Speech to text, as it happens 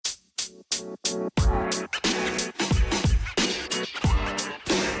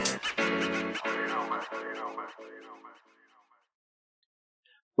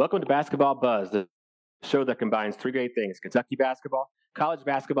Welcome to Basketball Buzz, the show that combines three great things: Kentucky basketball, college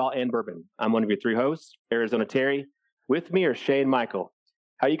basketball, and bourbon. I'm one of your three hosts, Arizona Terry. With me are Shay and Michael.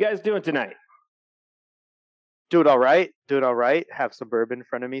 How you guys doing tonight? Doing all right. Have some bourbon in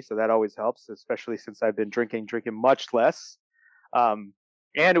front of me, so that always helps, especially since I've been drinking much less.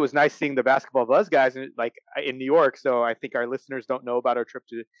 And it was nice seeing the Basketball Buzz guys in New York. So I think our listeners don't know about our trip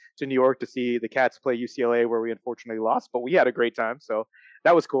to New York to see the Cats play UCLA, where we unfortunately lost, but we had a great time. So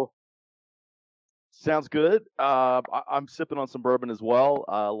that was cool. Sounds good. I'm sipping on some bourbon as well.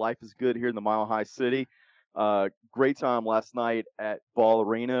 Life is good here in the Mile High City. Great time last night at Ball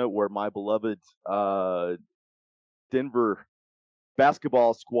Arena, where my beloved Denver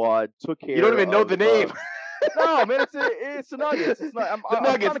basketball squad took care. You don't even know the name. No, man, it's the Nuggets. It's not, the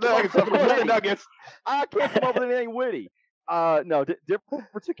Nuggets. I can't come up with anything witty. No, Denver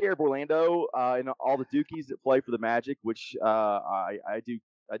took care of Orlando and all the Dukies that play for the Magic, which I do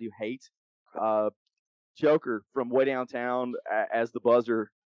hate. Joker from way downtown as the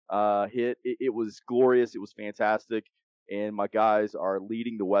buzzer hit. It was glorious. It was fantastic. And my guys are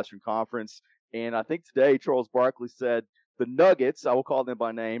leading the Western Conference. And I think today Charles Barkley said the Nuggets, I will call them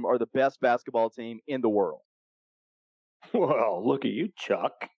by name, are the best basketball team in the world. Well, look at you,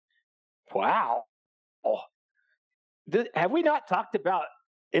 Chuck. Wow. Have we not talked about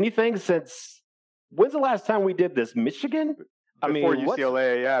anything since, when's the last time we did this? Michigan? Before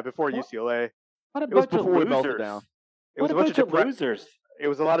UCLA. UCLA. What a bunch of losers. It was a bunch of losers. It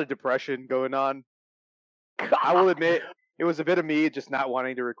was a lot of depression going on. God. I will admit, it was a bit of me just not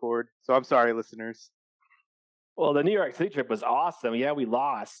wanting to record. So I'm sorry, listeners. Well, the New York City trip was awesome. Yeah, we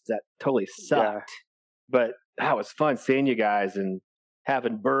lost. That totally sucked. Yeah. But that was fun seeing you guys and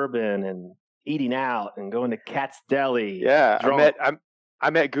having bourbon and eating out and going to Cat's Deli. Yeah, I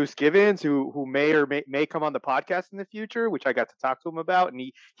met Goose Givens, who may come on the podcast in the future, which I got to talk to him about,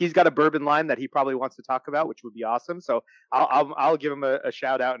 and he's got a bourbon line that he probably wants to talk about, which would be awesome. So I'll give him a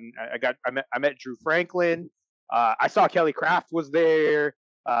shout out. And I met Drew Franklin. I saw Kelly Craft was there.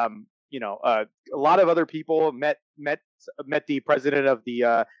 A lot of other people met the president of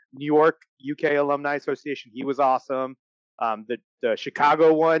the New York UK Alumni Association. He was awesome. The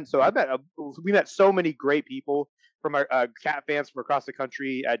Chicago one. So we met so many great people from our Cat fans from across the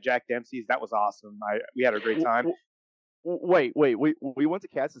country at Jack Dempsey's. That was awesome. We had a great time. Wait. We went to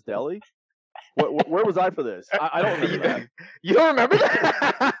Cat's Deli? Where was I for this? I don't remember that. You don't remember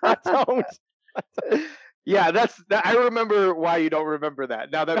that? I don't. Yeah, I remember why you don't remember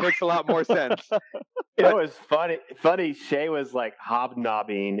that. Now that makes a lot more sense. It was funny. Shay was like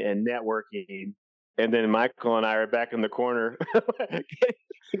hobnobbing and networking, and then Michael and I are back in the corner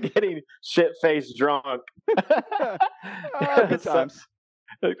getting shit-faced drunk. Good times.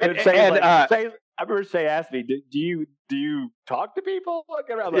 I remember Shay asked me, "Do you talk to people?"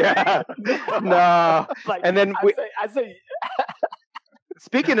 Yeah. No. And then I say.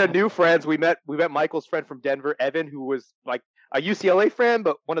 Speaking of new friends, we met Michael's friend from Denver, Evan, who was like a UCLA fan,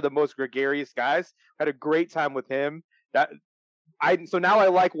 but one of the most gregarious guys. Had a great time with him. So now I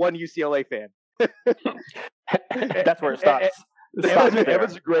like one UCLA fan. That's where it stops.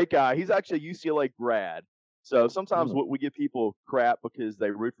 Evan's a great guy. He's actually a UCLA grad. So sometimes we give people crap because they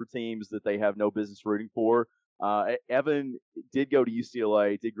root for teams that they have no business rooting for. Evan did go to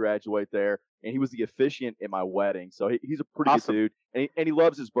UCLA, did graduate there, and he was the officiant at my wedding. So he's a pretty awesome good dude, and he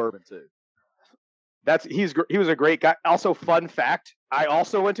loves his bourbon too. He was a great guy. Also, fun fact: I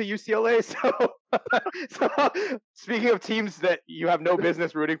also went to UCLA. So speaking of teams that you have no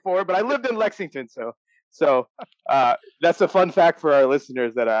business rooting for, but I lived in Lexington, so that's a fun fact for our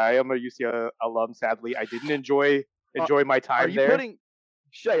listeners that I am a UCLA alum. Sadly, I didn't enjoy my time there.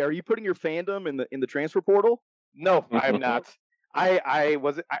 Shay, are you putting your fandom in the transfer portal? No, I'm not. I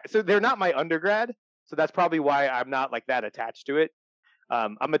wasn't. So they're not my undergrad, so that's probably why I'm not like that attached to it.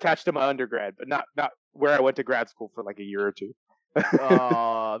 I'm attached to my undergrad, but not where I went to grad school for like a year or two.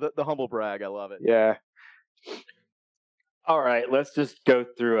 The humble brag. I love it. Yeah. All right, let's just go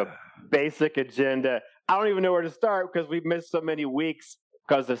through a basic agenda. I don't even know where to start because we've missed so many weeks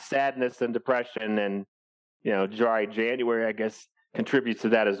because of sadness and depression, and dry January, I guess, contributes to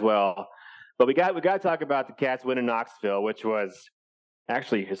that as well. But we got to talk about the Cats win in Knoxville, which was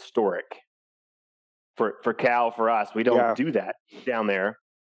actually historic for Cal, for us. We don't do that down there.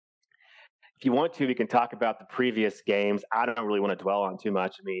 If you want to, we can talk about the previous games. I don't really want to dwell on too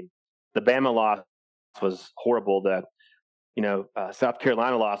much. I mean, the Bama loss was horrible. The South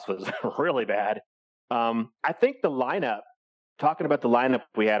Carolina loss was really bad. I think the lineup talking about the lineup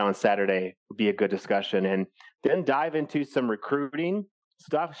we had on Saturday would be a good discussion, and then dive into some recruiting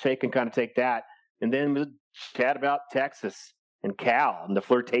stuff. Shay can kind of take that, and then we'll chat about Texas and Cal and the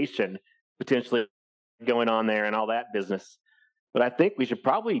flirtation potentially going on there and all that business. But I think we should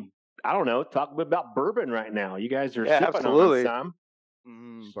probably, I don't know, talk a bit about bourbon right now. You guys are sipping absolutely. on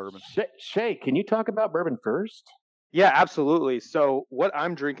some. Bourbon. Shay, can you talk about bourbon first? Yeah, absolutely. So what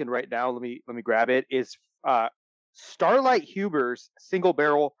I'm drinking right now, let me grab it, is Starlight Huber's single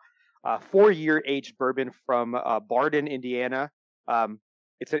barrel 4-year aged bourbon from Barden, Indiana.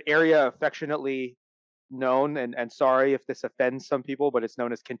 It's an area affectionately known, and sorry if this offends some people, but it's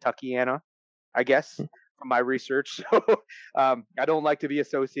known as Kentuckiana, I guess, from my research. So I don't like to be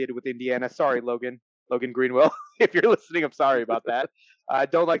associated with Indiana. Sorry, Logan Greenwell, if you're listening, I'm sorry about that. I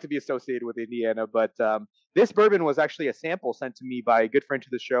don't like to be associated with Indiana, but this bourbon was actually a sample sent to me by a good friend to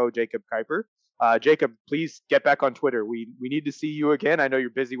the show, Jacob Kuiper. Jacob, please get back on Twitter. We need to see you again. I know you're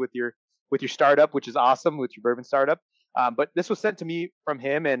busy with your startup, which is awesome, with your bourbon startup. But this was sent to me from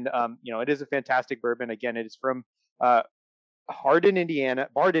him, and it is a fantastic bourbon. Again, it is from Barden, Indiana.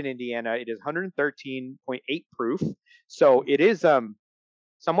 It is 113.8 proof, so it is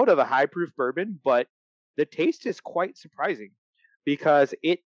somewhat of a high proof bourbon, but the taste is quite surprising because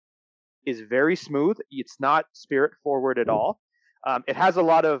it is very smooth. It's not spirit forward at all. It has a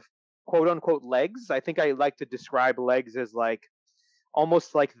lot of quote unquote legs. I think I like to describe legs as like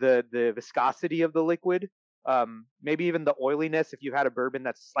almost like the viscosity of the liquid. Maybe even the oiliness. If you had a bourbon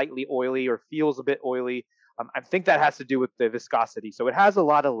that's slightly oily or feels a bit oily, I think that has to do with the viscosity. So it has a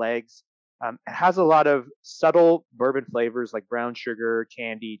lot of legs. It has a lot of subtle bourbon flavors like brown sugar,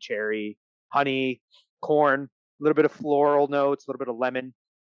 candy, cherry, honey, corn, a little bit of floral notes, a little bit of lemon.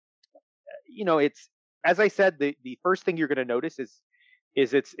 It's, as I said, the first thing you're going to notice is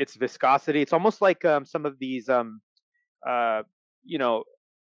its viscosity. It's almost like some of these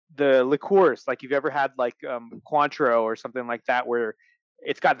the liqueurs, like you've ever had like Cointreau or something like that, where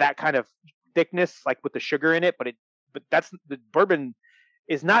it's got that kind of thickness, like with the sugar in it, but that's the bourbon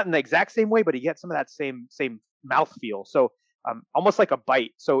is not in the exact same way, but you get some of that same mouthfeel. So almost like a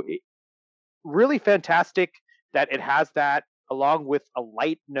bite. So it, really fantastic that it has that, along with a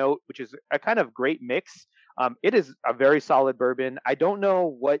light note, which is a kind of great mix. It is a very solid bourbon. I don't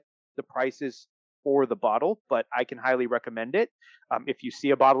know what the price is for the bottle, but I can highly recommend it. If you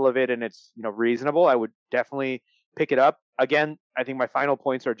see a bottle of it and it's reasonable, I would definitely pick it up. Again, I think my final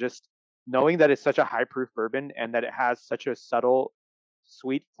points are just knowing that it's such a high proof bourbon and that it has such a subtle,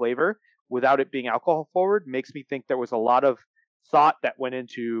 sweet flavor without it being alcohol forward makes me think there was a lot of thought that went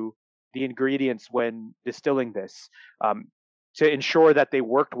into the ingredients when distilling this, to ensure that they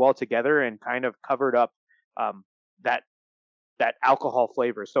worked well together and kind of covered up that alcohol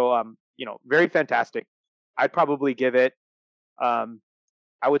flavor. So very fantastic. I'd probably give it I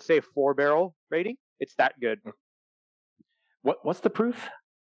would say 4-barrel rating. It's that good. What's the proof?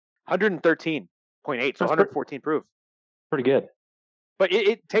 113.8, so 114 proof. Pretty good. But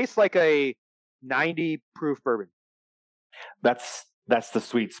it tastes like a 90 proof bourbon. That's the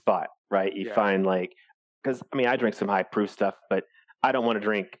sweet spot, right? You find like, because I drink some high proof stuff, but I don't want to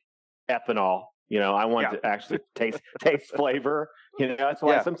drink ethanol. I want to actually taste flavor. That's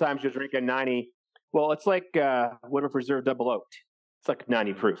why sometimes you drink a 90. Well, it's like Woodruff Reserve Double Oaked. It's like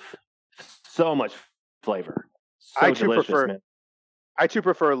 90 proof. So much flavor. So delicious, man. I too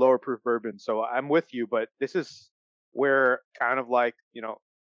prefer a lower proof bourbon, so I'm with you. But this is where kind of like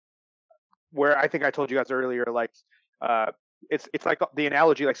where I think I told you guys earlier, like it's like the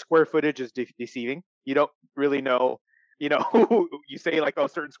analogy, like square footage is deceiving. You don't really know. You say like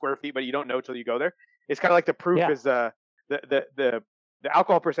certain square feet, but you don't know till you go there. It's kind of like the proof is the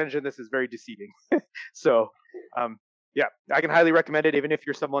alcohol percentage in this is very deceiving. So I can highly recommend it, even if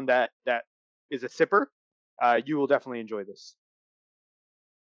you're someone that is a sipper. You will definitely enjoy this.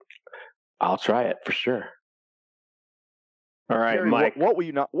 I'll try it for sure. All right, Gary, Mike. What will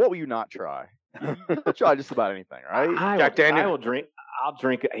you not try? You'll try just about anything, right? Jack Daniels. I will drink. I'll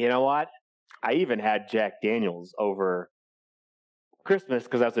drink. You know what? I even had Jack Daniels over Christmas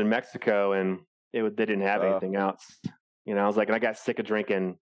because I was in Mexico and they didn't have anything else. I was like, and I got sick of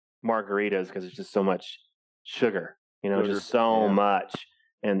drinking margaritas because it's just so much sugar. Just so much,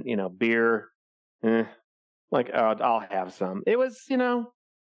 and beer. Like I'll have some. It was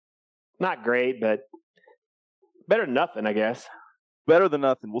not great, but better than nothing, I guess. Better than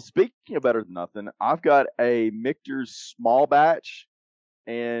nothing. Well, speaking of better than nothing, I've got a Michter's small batch,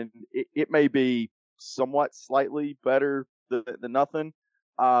 and it may be somewhat slightly better than nothing.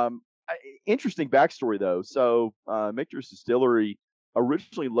 Interesting backstory, though. So, Michter's Distillery,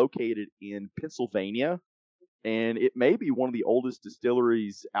 originally located in Pennsylvania, and it may be one of the oldest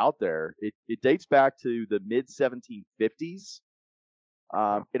distilleries out there. It dates back to the mid 1750s.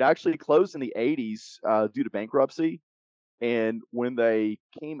 It actually closed in the 80s due to bankruptcy. And when they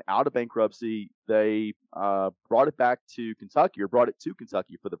came out of bankruptcy, they brought it back to Kentucky, or brought it to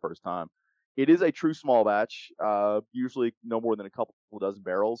Kentucky for the first time. It is a true small batch, usually no more than a couple dozen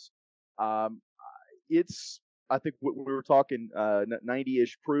barrels. It's, I think we were talking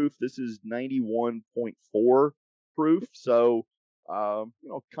 90-ish proof. This is 91.4 proof. So, kind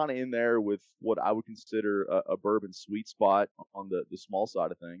of in there with what I would consider a bourbon sweet spot on the small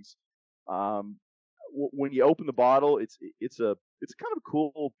side of things. When you open the bottle, it's kind of a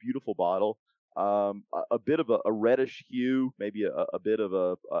cool, beautiful bottle. A bit of a reddish hue, maybe a bit of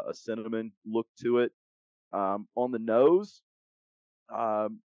a cinnamon look to it. On the nose,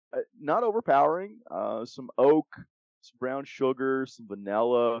 not overpowering. Some oak, some brown sugar, some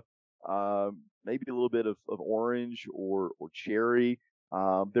vanilla, maybe a little bit of orange or cherry.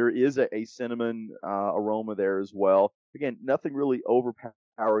 There is a cinnamon aroma there as well. Again, nothing really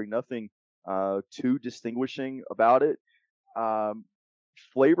overpowering, nothing too distinguishing about it.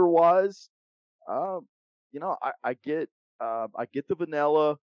 Flavor wise, I get the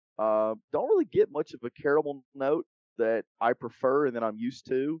vanilla. Don't really get much of a caramel note that I prefer and that I'm used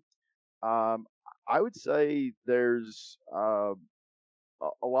to. I would say there's a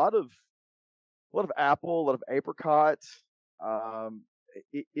lot of apple, a lot of apricot.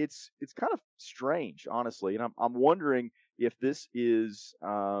 It's kind of strange, honestly, and I'm wondering if this is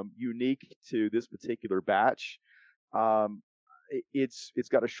unique to this particular batch. It's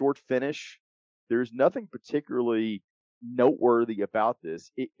got a short finish. There's nothing particularly noteworthy about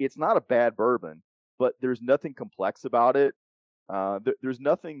this. It's not a bad bourbon, but there's nothing complex about it. There's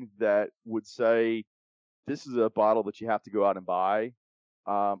nothing that would say this is a bottle that you have to go out and buy.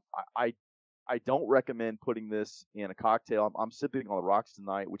 I don't recommend putting this in a cocktail. I'm sipping on the rocks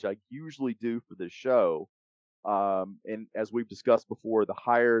tonight, which I usually do for this show. And as we've discussed before, the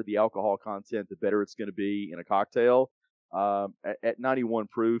higher the alcohol content, the better it's going to be in a cocktail. At 91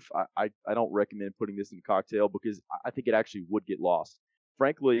 proof, I don't recommend putting this in a cocktail because I think it actually would get lost.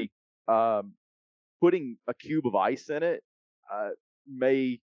 Frankly, putting a cube of ice in it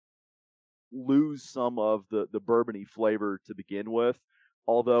may lose some of the bourbony flavor to begin with.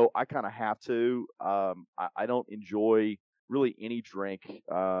 Although I kind of have to. I don't enjoy really any drink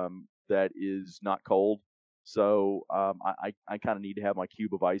that is not cold. So I kind of need to have my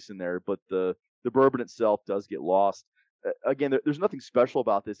cube of ice in there. But the bourbon itself does get lost. Again, there's nothing special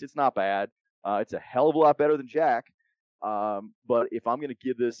about this. It's not bad. It's a hell of a lot better than Jack. But if I'm going to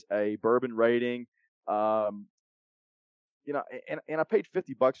give this a bourbon rating, and I paid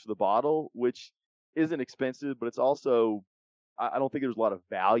 $50 for the bottle, which isn't expensive, but it's also, I don't think there's a lot of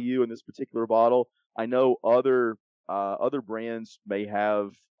value in this particular bottle. I know other brands may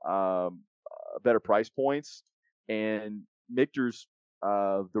have better price points, and Michter's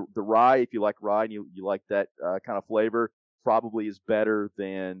the rye, if you like rye and you like that kind of flavor, probably is better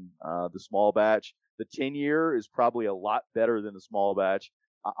than the small batch. The 10-year is probably a lot better than the small batch.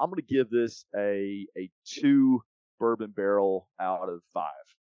 I'm going to give this a 2 bourbon barrel out of 5.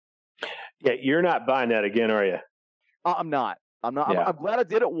 Yeah, you're not buying that again, are you? I'm not. Yeah. I'm glad I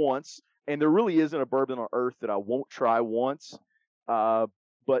did it once, and there really isn't a bourbon on earth that I won't try once.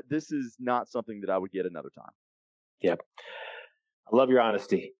 But this is not something that I would get another time. Yep. I love your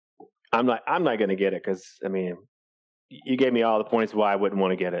honesty. I'm not going to get it because, I mean, you gave me all the points why I wouldn't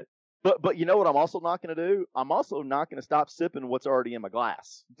want to get it. But you know what I'm also not going to do? I'm also not going to stop sipping what's already in my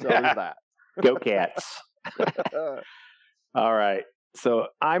glass. So there's that. Go Cats. All right. So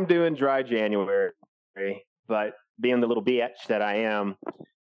I'm doing dry January, but being the little bitch that I am,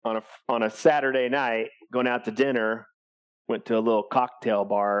 on a Saturday night, going out to dinner, went to a little cocktail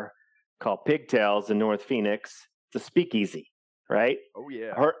bar called Pigtails in North Phoenix. It's a speakeasy, right? Oh,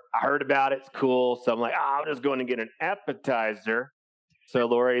 yeah. I heard about it. It's cool. So I'm like, I'm just going to get an appetizer. So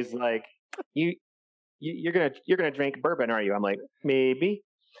Lori's like, you're gonna drink bourbon, are you? I'm like, maybe.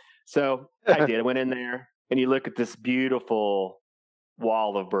 So I did. I went in there, and you look at this beautiful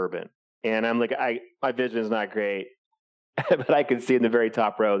wall of bourbon, and I'm like, my vision is not great, but I can see in the very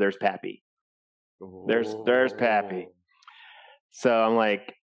top row there's Pappy. There's Pappy. So I'm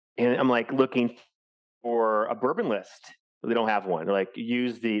like looking for a bourbon list. They don't have one. They're like,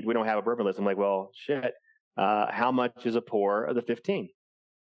 we don't have a bourbon list. I'm like, well, shit. How much is a pour of the 15?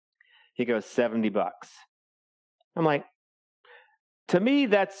 He goes, $70. I'm like, to me,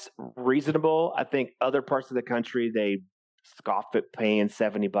 that's reasonable. I think other parts of the country, they scoff at paying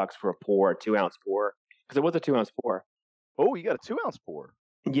 $70 for a 2-ounce pour, because it was a 2-ounce pour. Oh, you got a 2-ounce pour.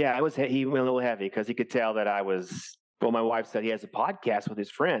 Yeah, he went a little heavy because he could tell that I was. Well, my wife said he has a podcast with his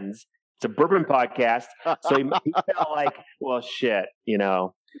friends. It's a bourbon podcast, so he felt like, well, shit,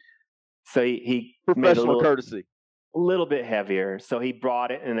 So he made Professional courtesy. a little bit heavier. So he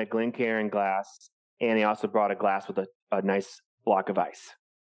brought it in a Glencairn glass, and he also brought a glass with a nice block of ice,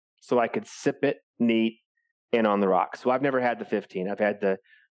 so I could sip it neat and on the rocks. So I've never had the 15. I've had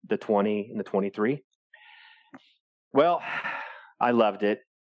the 20 and the 23. Well, I loved it,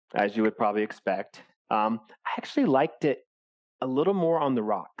 as you would probably expect. I actually liked it a little more on the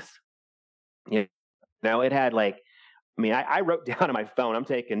rocks. Yeah. Now it had I wrote down on my phone. I'm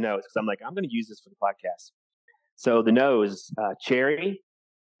taking notes because I'm like, I'm going to use this for the podcast. So the nose, cherry,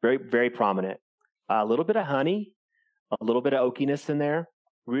 very, very prominent. A little bit of honey, a little bit of oakiness in there.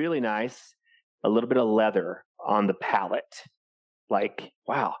 Really nice. A little bit of leather on the palate. Like,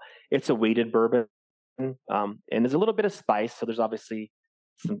 wow, it's a wheated bourbon. And there's a little bit of spice. So there's obviously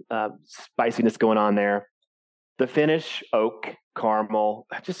some spiciness going on there. The finish, oak, caramel,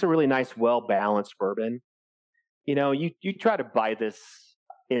 just a really nice, well-balanced bourbon. You try to buy this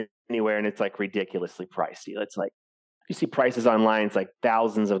anywhere and it's like ridiculously pricey. It's like, you see prices online, it's like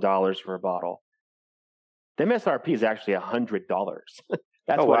thousands of dollars for a bottle. The MSRP is actually $100.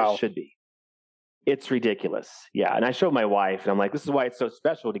 That's what it should be. It's ridiculous. Yeah. And I showed my wife and I'm like, this is why it's so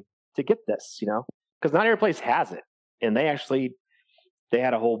special to get this, because not every place has it. And they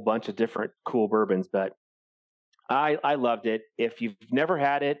had a whole bunch of different cool bourbons, but I loved it. If you've never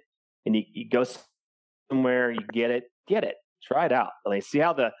had it and you go somewhere, you get it, try it out. See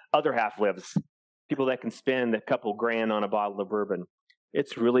how the other half lives. People that can spend a couple grand on a bottle of bourbon.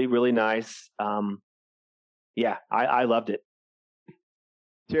 It's really, really nice. Yeah, I loved it.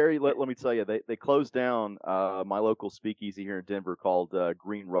 Terry, let me tell you, they closed down my local speakeasy here in Denver called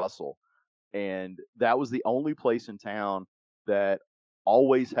Green Russell. And that was the only place in town that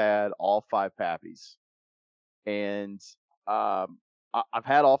always had all 5 Pappies. And I've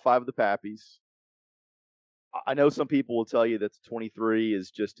had all 5 of the Pappies. I know some people will tell you that the 23 is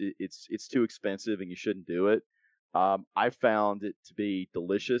just it's too expensive and you shouldn't do it. I found it to be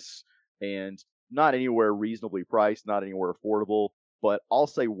delicious and not anywhere reasonably priced, not anywhere affordable, but I'll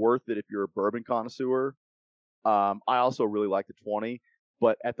say worth it if you're a bourbon connoisseur. I also really like the 20,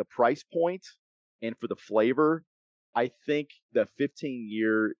 but at the price point and for the flavor, I think the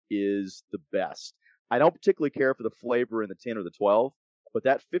 15-year is the best. I don't particularly care for the flavor in the 10 or the 12, but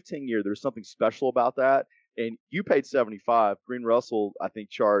that 15-year, there's something special about that. And you paid $75. Green Russell, I think,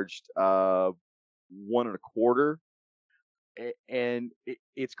 charged $1 1/4. And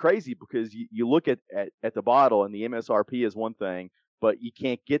it's crazy because you look at the bottle and the MSRP is one thing, but you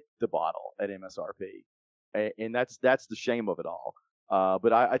can't get the bottle at MSRP. And that's the shame of it all.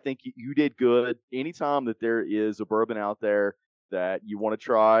 But I think you did good. Anytime that there is a bourbon out there that you want to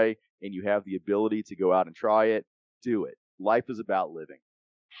try and you have the ability to go out and try it, do it. Life is about living.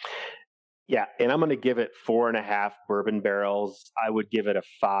 Yeah, and I'm going to give it 4.5 bourbon barrels. I would give it a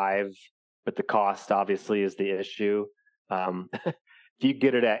 5, but the cost obviously is the issue. If you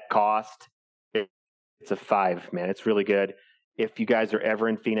get it at cost, it's a 5, man. It's really good. If you guys are ever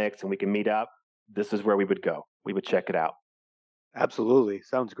in Phoenix and we can meet up, this is where we would go. We would check it out. Absolutely.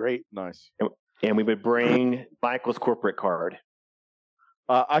 Sounds great. Nice. And we would bring Michael's corporate card.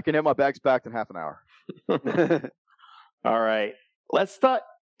 I can have my bags packed in half an hour. All right. Let's start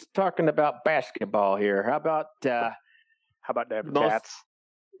talking about basketball here. How about them Cats?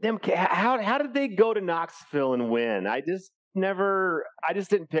 How did they go to Knoxville and win? I just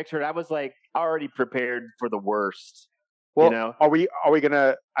didn't picture it. I was like already prepared for the worst. Well, are we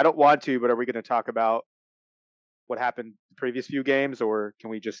gonna? I don't want to, but are we gonna talk about what happened the previous few games, or can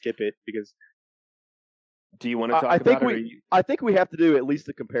we just skip it? Because do you want to talk about it? I think we have to do at least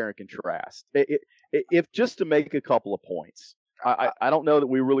a compare and contrast. If just to make a couple of points. I don't know that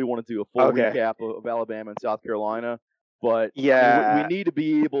we really want to do a full recap of Alabama and South Carolina, but we need to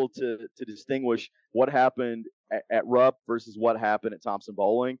be able to distinguish what happened at Rupp versus what happened at Thompson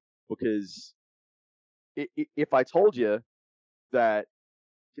Bowling. Because if I told you that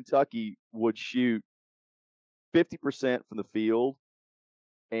Kentucky would shoot 50% from the field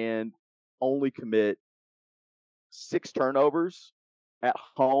and only commit 6 turnovers at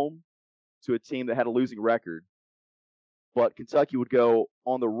home to a team that had a losing record, but Kentucky would go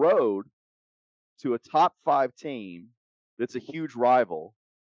on the road to a top 5 team that's a huge rival.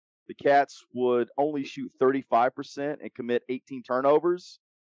 The Cats would only shoot 35% and commit 18 turnovers.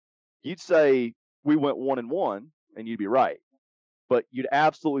 You'd say we went 1-1, and you'd be right. But you'd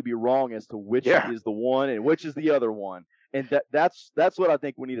absolutely be wrong as to which is the one and which is the other one. And that's what I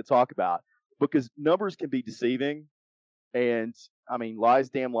think we need to talk about, because numbers can be deceiving. And I mean, lies,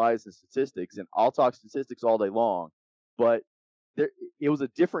 damn lies, and statistics, and I'll talk statistics all day long. But it was a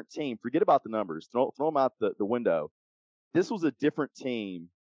different team. Forget about the numbers. Throw them out the window. This was a different team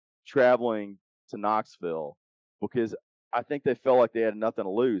traveling to Knoxville because I think they felt like they had nothing to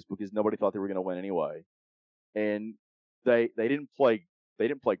lose because nobody thought they were going to win anyway. And they didn't play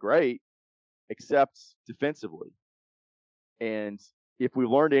great except defensively. And if we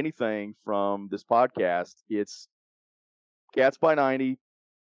learned anything from this podcast, it's Cats by 90,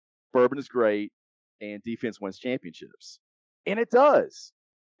 Bourbon is great, and defense wins championships. And it does.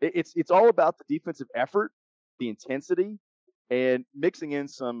 It's all about the defensive effort, the intensity, and mixing in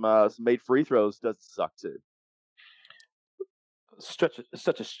some made free throws doesn't suck too.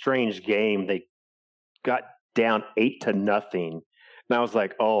 Such a strange game. They got down 8-0, and I was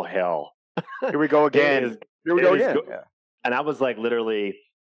like, "Oh hell, here we go again." Here we go again. Yeah. And I was like, literally,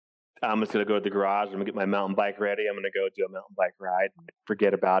 I'm just gonna go to the garage. I'm gonna get my mountain bike ready. I'm gonna go do a mountain bike ride. And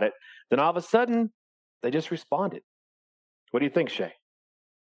forget about it. Then all of a sudden, they just responded. What do you think, Shay?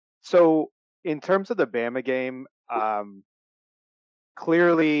 So, in terms of the Bama game,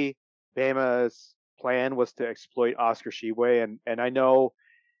 clearly Bama's plan was to exploit Oscar Tshiebwe, and I know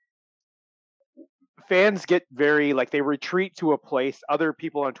fans get very like they retreat to a place. Other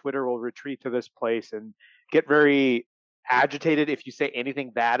people on Twitter will retreat to this place and get very agitated if you say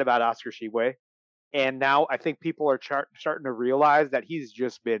anything bad about Oscar Tshiebwe. And now I think people are starting to realize that he's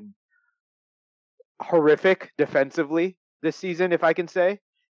just been horrific defensively this season, if I can say.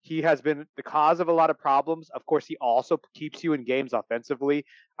 He has been the cause of a lot of problems. Of course, he also keeps you in games offensively.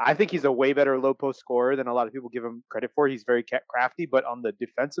 I think he's a way better low post scorer than a lot of people give him credit for. He's very crafty, but on the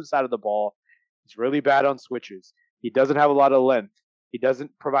defensive side of the ball, he's really bad on switches. He doesn't have a lot of length. He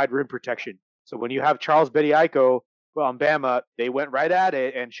doesn't provide rim protection. So when you have Charles Bediako on Bama, they went right at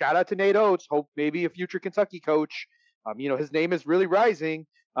it. And shout out to Nate Oates, hope maybe a future Kentucky coach. His name is really rising.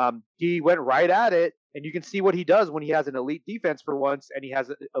 He went right at it, and you can see what he does when he has an elite defense for once, and he has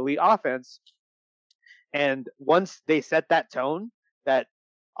an elite offense. And once they set that tone that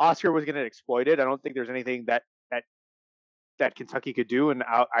Oscar was going to exploit it, I don't think there's anything that Kentucky could do, and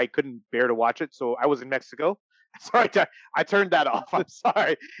I couldn't bear to watch it. So I was in Mexico. Sorry, I turned that off. I'm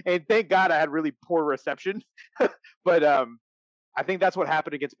sorry, and thank God I had really poor reception. But I think that's what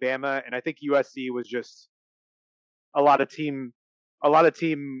happened against Bama, and I think USC was just a lot of team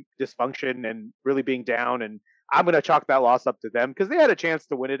dysfunction and really being down. And I'm going to chalk that loss up to them because they had a chance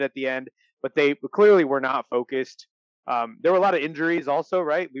to win it at the end, but they clearly were not focused. There were a lot of injuries also,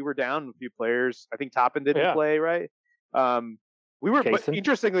 right? We were down a few players. I think Toppin didn't play, right? But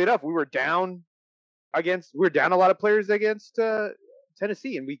interestingly enough, we were down a lot of players against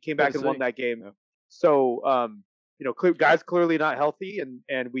Tennessee, and we came back and won that game. Yeah. So, guys clearly not healthy,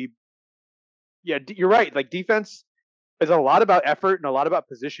 and you're right. Like defense is a lot about effort and a lot about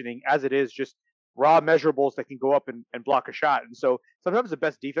positioning, as it is just raw measurables that can go up and block a shot. And so sometimes the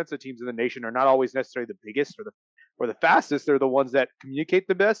best defensive teams in the nation are not always necessarily the biggest or the fastest. They're the ones that communicate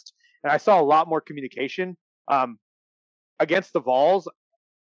the best. And I saw a lot more communication against the Vols.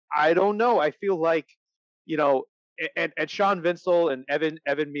 I don't know. I feel like, and Sean Vinsel and Evan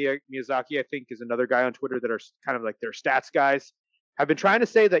Miyazaki, I think, is another guy on Twitter that are kind of like their stats guys, have been trying to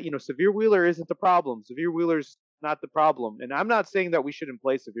say that, Severe Wheeler isn't the problem. Severe Wheeler's not the problem. And I'm not saying that we shouldn't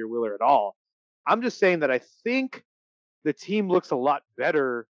play Severe Wheeler at all. I'm just saying that I think the team looks a lot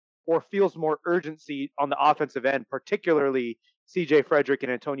better or feels more urgency on the offensive end, particularly CJ Frederick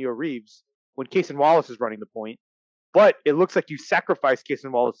and Antonio Reeves, when Cason Wallace is running the point. But it looks like you sacrifice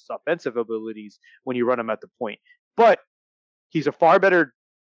Cason Wallace's offensive abilities when you run him at the point. But he's a far better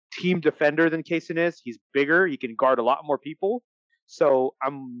team defender than Cason is. He's bigger. He can guard a lot more people. So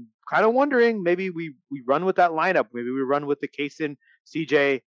I'm kind of wondering, maybe we run with that lineup. Maybe we run with the Cason,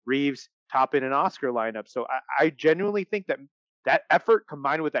 CJ, Reeves, Toppin, and Oscar lineup. So I genuinely think that effort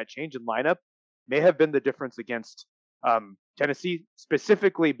combined with that change in lineup may have been the difference against Tennessee,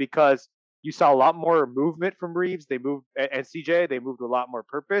 specifically because you saw a lot more movement from Reeves. They moved, and CJ, they moved a lot more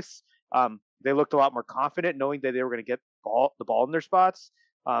purpose. They looked a lot more confident, knowing that they were going to get the ball in their spots.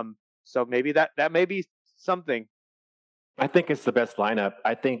 So maybe that may be something. I think it's the best lineup.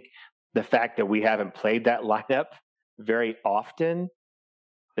 I think the fact that we haven't played that lineup very often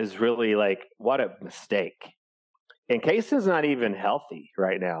is really like, what a mistake. And Cason's not even healthy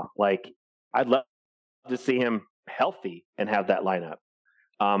right now. Like, I'd love to see him healthy and have that lineup.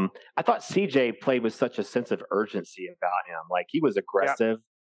 I thought CJ played with such a sense of urgency about him. Like, he was aggressive,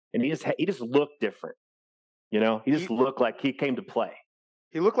 and he just looked different. He just looked like he came to play.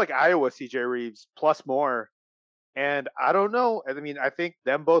 He looked like Iowa CJ Reeves plus more. And I don't know. I mean, I think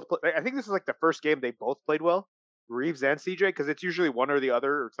them both. I think this is like the first game they both played well. Reeves and CJ because it's usually one or the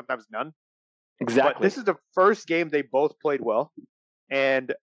other, or sometimes none. Exactly. But this is the first game they both played well,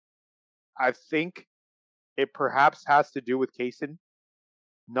 and I think it perhaps has to do with Kaysen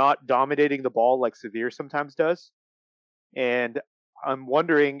not dominating the ball like Severe sometimes does. And I'm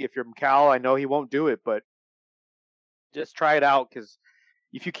wondering if you're Cal, I know he won't do it, but just try it out because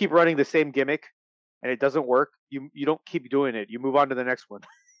if you keep running the same gimmick and it doesn't work, you don't keep doing it. You move on to the next one.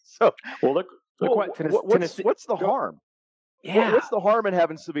 So well, look what Tennessee. What's the harm? Yeah. What's the harm in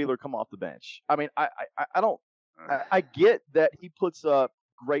having Sevilla come off the bench? I mean, I don't. I get that he puts up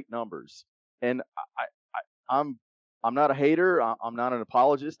great numbers, and I'm not a hater. I'm not an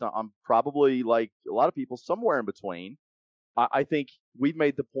apologist. I'm probably like a lot of people, somewhere in between. I think we've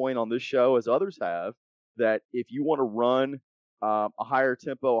made the point on this show, as others have, that if you want to run a higher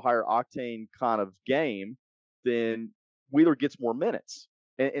tempo, a higher octane kind of game, then Wheeler gets more minutes,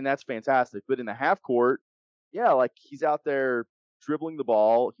 and that's fantastic. But in the half court, yeah, like he's out there dribbling the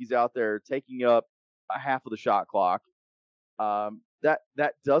ball, he's out there taking up a half of the shot clock.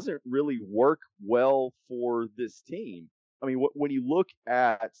 That doesn't really work well for this team. I mean, when you look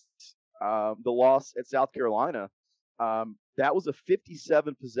at the loss at South Carolina, that was a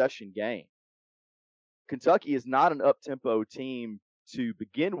 57 possession game. Kentucky is not an up-tempo team to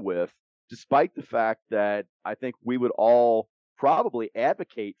begin with, despite the fact that I think we would all probably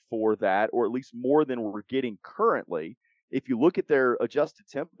advocate for that, or at least more than we're getting currently. If you look at their adjusted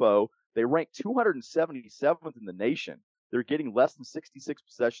tempo, they rank 277th in the nation. They're getting less than 66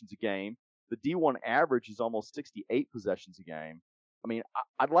 possessions a game. The D1 average is almost 68 possessions a game. I mean,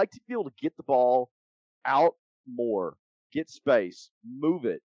 I'd like to be able to get the ball out more, get space, move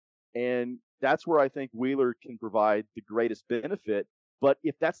it. And that's where I think Wheeler can provide the greatest benefit. But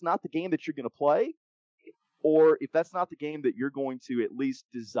if that's not the game that you're going to play, or if that's not the game that you're going to at least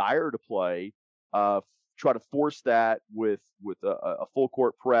desire to play, try to force that with a full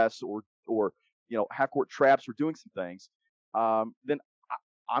court press or half court traps or doing some things, then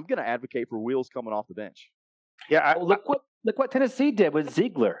I'm going to advocate for Wheels coming off the bench. Yeah, look what Tennessee did with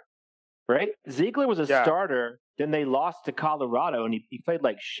Ziegler, right? Ziegler was a starter. Then they lost to Colorado, and he played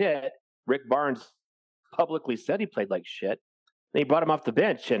like shit. Rick Barnes publicly said he played like shit. They brought him off the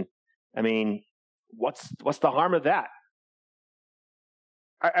bench, and I mean, what's the harm of that?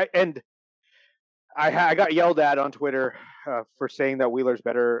 I got yelled at on Twitter for saying that Wheeler's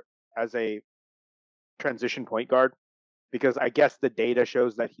better as a transition point guard because I guess the data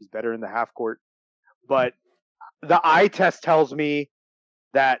shows that he's better in the half court, but the eye test tells me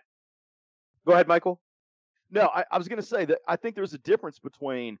that. Go ahead, Michael. No, I was going to say that I think there's a difference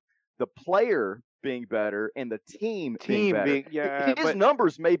between the player being better and the team being better. His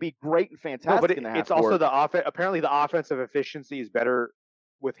numbers may be great and fantastic, but it's also the offense. Apparently, the offensive efficiency is better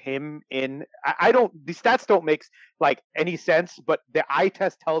with him in. The stats don't make like any sense, but the eye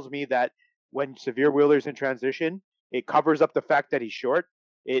test tells me that when Severe Wheeler's in transition, it covers up the fact that he's short.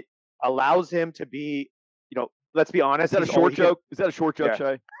 It allows him to be, let's be honest. Is that a short joke? Is that a short joke,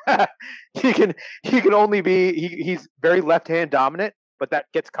 Shay? he can only be he's very left hand dominant, but that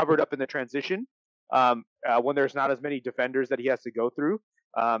gets covered up in the transition when there's not as many defenders that he has to go through.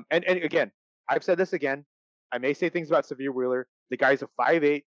 And again, I've said this again. I may say things about Severe Wheeler. The guy's a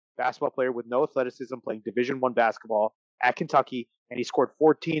 5'8" basketball player with no athleticism, playing Division I basketball at Kentucky, and he scored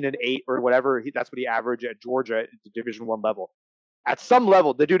 14 and 8 or whatever. That's what he averaged at Georgia at the Division I level. At some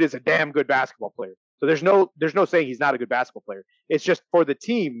level, the dude is a damn good basketball player. So there's no saying he's not a good basketball player. It's just for the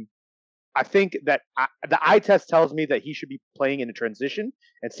team. I think that the eye test tells me that he should be playing in a transition,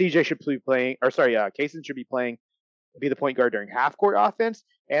 and CJ should be playing, Kaysen should be the point guard during half court offense.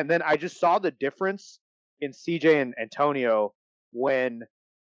 And then I just saw the difference in CJ and Antonio when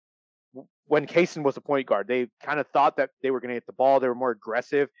Kaysen was a point guard. They kind of thought that they were going to hit the ball. They were more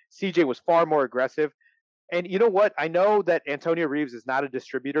aggressive. CJ was far more aggressive. And you know what? I know that Antonio Reeves is not a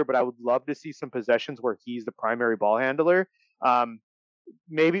distributor, but I would love to see some possessions where he's the primary ball handler.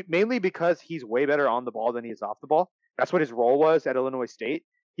 Mainly because he's way better on the ball than he is off the ball. That's what his role was at Illinois State.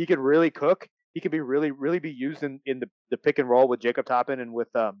 He could really cook. He could be really, really be used in the pick and roll with Jacob Toppin and with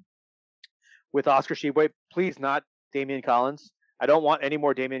Oscar Tshiebwe. Please not Damian Collins. I don't want any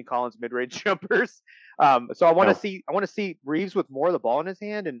more Damian Collins mid-range jumpers. So I want to see Reeves with more of the ball in his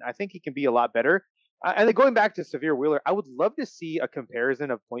hand, and I think he can be a lot better. And then going back to Severe Wheeler, I would love to see a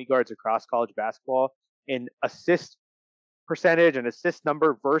comparison of point guards across college basketball in assist percentage and assist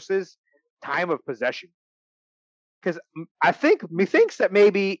number versus time of possession. Because I think methinks that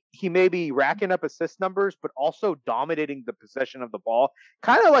maybe he may be racking up assist numbers, but also dominating the possession of the ball,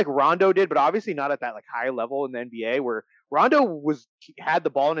 kind of like Rondo did, but obviously not at that like high level in the NBA where Rondo had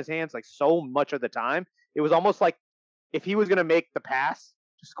the ball in his hands like so much of the time, It was almost like if he was going to make the pass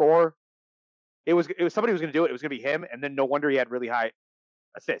to score, it was somebody who was going to do it. It was going to be him, and then no wonder he had really high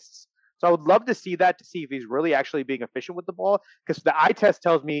assists. So I would love to see that, to see if he's really actually being efficient with the ball, because the eye test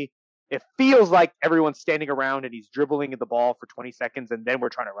tells me it feels like everyone's standing around and he's dribbling the ball for 20 seconds, and then we're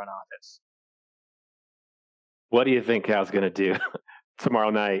trying to run offense. What do you think Cal's going to do tomorrow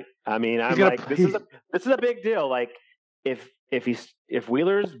night? I mean, this is a big deal. Like, if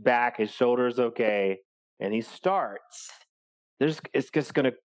Wheeler's back, his shoulder's okay, and he starts, it's just going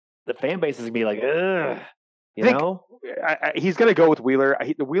to, the fan base is going to be like, ugh. He's going to go with Wheeler.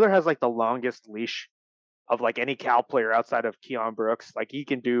 Wheeler has like the longest leash of like any Cal player outside of Keon Brooks. Like, he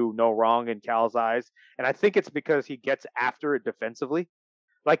can do no wrong in Cal's eyes. And I think it's because he gets after it defensively.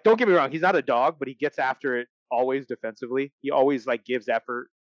 Like, don't get me wrong, he's not a dog, but he gets after it always defensively. He always like gives effort.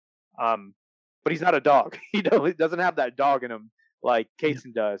 But he's not a dog. He doesn't have that dog in him like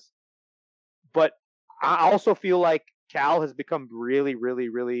Kaysen does. But I also feel like Cal has become really, really,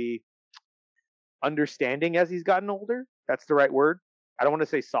 really understanding as he's gotten older. That's the right word. I don't want to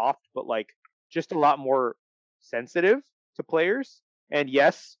say soft, but like just a lot more sensitive to players. And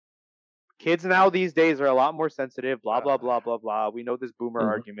yes, kids now these days are a lot more sensitive, blah, blah, blah, blah, blah. We know this boomer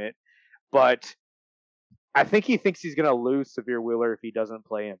argument, but I think he thinks he's going to lose Severe Wheeler if he doesn't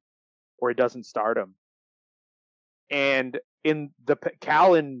play him or he doesn't start him. And in the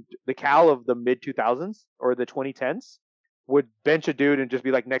Cal of the mid 2000s or the 2010s would bench a dude and just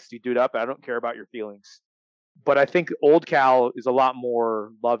be like, next dude up. I don't care about your feelings. But I think old Cal is a lot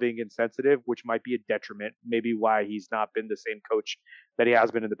more loving and sensitive, which might be a detriment. Maybe why he's not been the same coach that he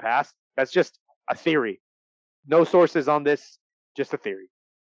has been in the past. That's just a theory. No sources on this, just a theory.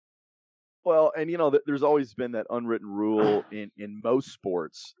 Well, and there's always been that unwritten rule in most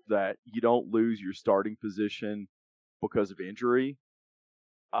sports that you don't lose your starting position because of injury.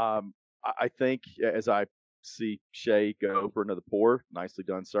 I think, as I see Shea go for another pour, nicely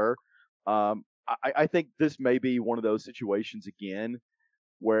done, sir. I think this may be one of those situations again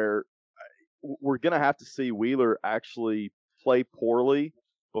where we're going to have to see Wheeler actually play poorly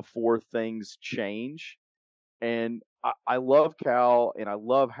before things change. And I love Cal, and I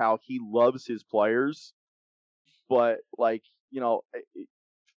love how he loves his players. But,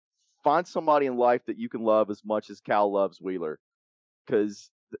 find somebody in life that you can love as much as Cal loves Wheeler,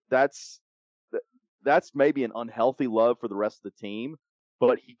 because that's maybe an unhealthy love for the rest of the team.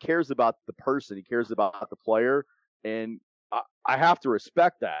 But he cares about the person. He cares about the player. And I have to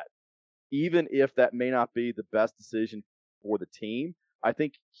respect that, even if that may not be the best decision for the team. I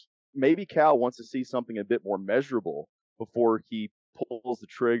think maybe Cal wants to see something a bit more measurable before he pulls the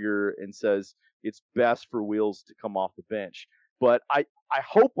trigger and says it's best for Wheels to come off the bench. But I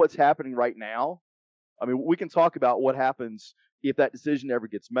hope what's happening right now, I mean, we can talk about what happens if that decision ever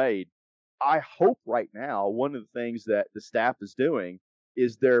gets made. I hope right now one of the things that the staff is doing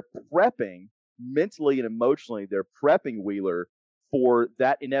is they're prepping mentally and emotionally, they're prepping Wheeler for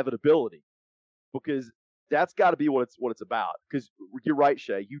that inevitability, because that's got to be what it's about. Because you're right,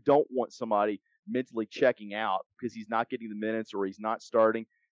 Shay, you don't want somebody mentally checking out because he's not getting the minutes or he's not starting.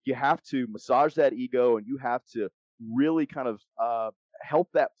 You have to massage that ego, and you have to really kind of help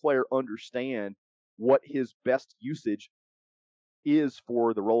that player understand what his best usage is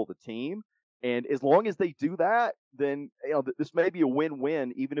for the role of the team. And as long as they do that, then this may be a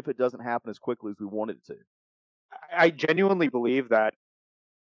win-win, even if it doesn't happen as quickly as we wanted it to. I genuinely believe that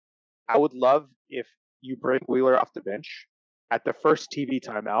I would love if you bring Wheeler off the bench at the first TV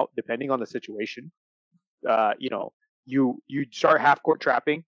timeout, depending on the situation. You start half court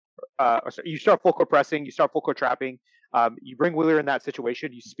trapping, you start full court pressing, you start full court trapping. You bring Wheeler in that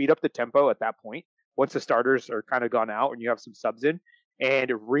situation, you speed up the tempo at that point once the starters are kind of gone out and you have some subs in.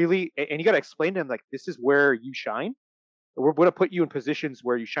 And you got to explain to him, like, this is where you shine. We're going to put you in positions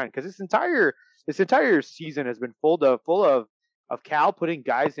where you shine, because this entire season has been full of Cal putting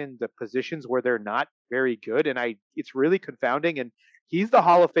guys in the positions where they're not very good, and it's really confounding. And he's the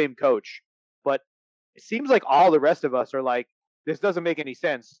Hall of Fame coach, but it seems like all the rest of us are like, this doesn't make any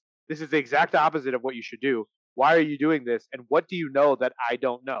sense. This is the exact opposite of what you should do. Why are you doing this? And what do you know that I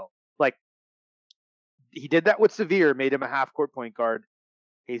don't know? Like, he did that with Severe, made him a half court point guard.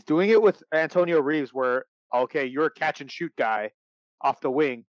 He's doing it with Antonio Reeves, where, okay, you're a catch and shoot guy off the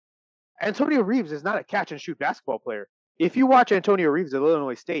wing. Antonio Reeves is not a catch and shoot basketball player. If you watch Antonio Reeves at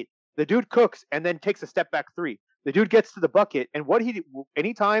Illinois State, the dude cooks and then takes a step back three. The dude gets to the bucket, and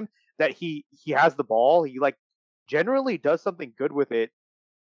anytime that he has the ball, he like generally does something good with it.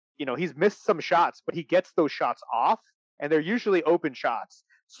 He's missed some shots, but he gets those shots off, and they're usually open shots.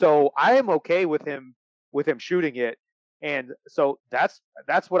 So I am okay with him shooting it. And so that's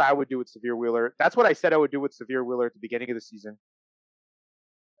what I would do with Severe Wheeler. That's what I said I would do with Severe Wheeler at the beginning of the season.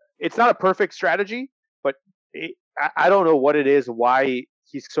 It's not a perfect strategy, but I don't know what it is, why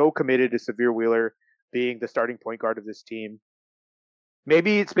he's so committed to Severe Wheeler being the starting point guard of this team.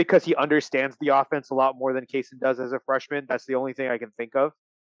 Maybe it's because he understands the offense a lot more than Kaysen does as a freshman. That's the only thing I can think of.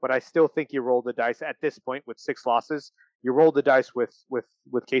 But I still think you roll the dice at this point with 6 losses. You roll the dice with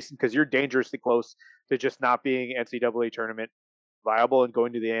Kaysen because you're dangerously close to just not being NCAA tournament viable and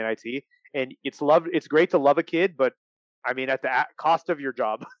going to the NIT. And it's great to love a kid, but I mean, at the cost of your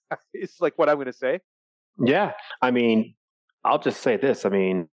job, it's like what I'm going to say. Yeah. I mean, I'll just say this. I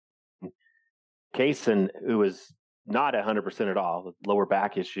mean, Kaysen, who was not 100% at all, with lower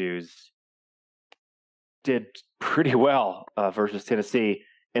back issues, did pretty well versus Tennessee.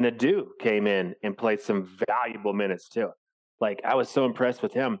 And Adu came in and played some valuable minutes too. Like, I was so impressed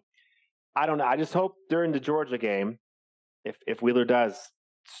with him. I don't know. I just hope during the Georgia game, if Wheeler does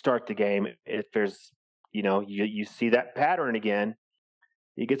start the game, if there's, you see that pattern again,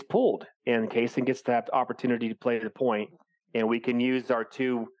 he gets pulled, and Kaysen gets to have the opportunity to play the point, and we can use our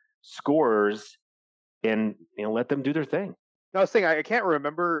 2 scorers and let them do their thing. No, I was saying I can't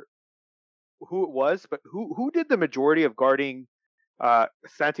remember who it was, but who did the majority of guarding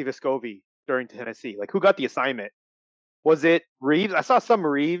Santi Vescovi during Tennessee? Like, who got the assignment? Was it Reeves? I saw some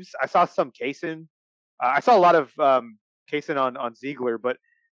Reeves. I saw some Kaysen. I saw a lot of Kaysen on Ziegler. But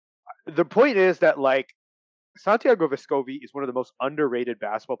the point is that, like, Santiago Vescovi is one of the most underrated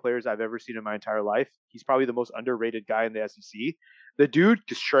basketball players I've ever seen in my entire life. He's probably the most underrated guy in the SEC. The dude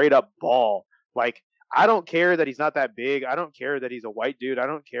just straight up ball. Like, I don't care that he's not that big. I don't care that he's a white dude. I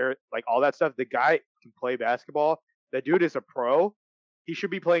don't care, like, all that stuff. The guy can play basketball. The dude is a pro. He should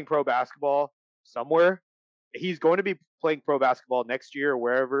be playing pro basketball somewhere. He's going to be playing pro basketball next year or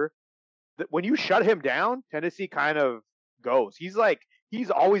wherever. When you shut him down, Tennessee kind of goes. He's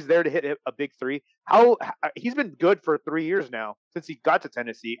always there to hit a big 3. He's been good for 3 years now since he got to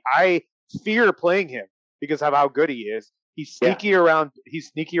Tennessee. I fear playing him because of how good he is. He's sneaky around. He's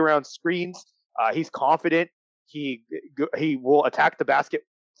sneaky around screens. He's confident. He will attack the basket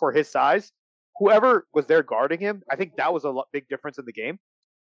for his size. Whoever was there guarding him, I think that was a big difference in the game.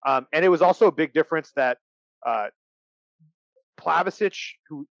 And it was also a big difference that Plavisic,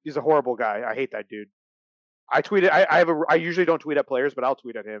 who is a horrible guy. I hate that dude. I tweeted. I usually don't tweet at players, but I'll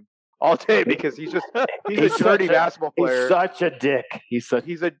tweet at him all day because he's a dirty basketball player. He's such a dick. He's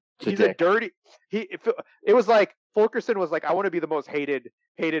a dirty. It was like Fulkerson was like, I want to be the most hated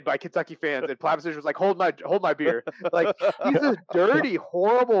by Kentucky fans, and Plavisic was like, hold my beer. Like, he's a dirty,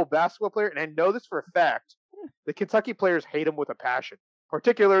 horrible basketball player, and I know this for a fact. The Kentucky players hate him with a passion,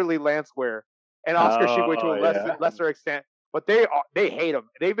 particularly Lance Ware and Oscar Tshiebwe to a lesser extent. But they hate him.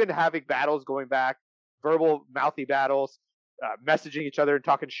 They've been having battles going back, verbal, mouthy battles, messaging each other and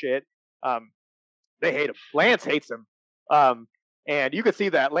talking shit. They hate him. Lance hates him. And you could see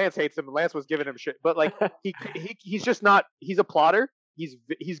that Lance hates him. Lance was giving him shit, but like he's just not. He's a plotter.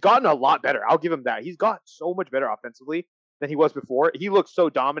 He's gotten a lot better. I'll give him that. He's got so much better offensively than he was before. He looks so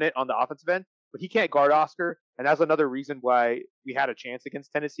dominant on the offensive end, but he can't guard Oscar, and that's another reason why we had a chance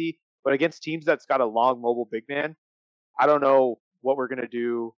against Tennessee. But against teams that's got a long, mobile big man, I don't know what we're gonna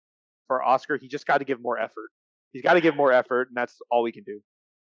do for Oscar. He just got to give more effort. He's got to give more effort, and that's all we can do.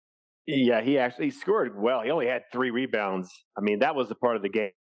 Yeah, he actually scored well. He only had 3 rebounds. I mean, that was the part of the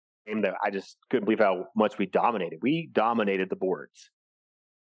game that I just couldn't believe how much we dominated. We dominated the boards.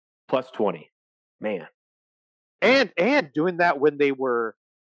 Plus 20. Man. And doing that when they were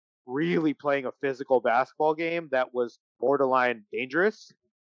really playing a physical basketball game that was borderline dangerous.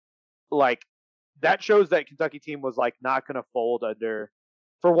 Like, that shows that Kentucky team was like not going to fold under,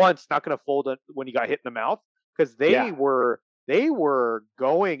 for once, not going to fold when he got hit in the mouth, because they were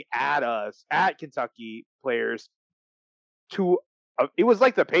going at us, at Kentucky players, to it was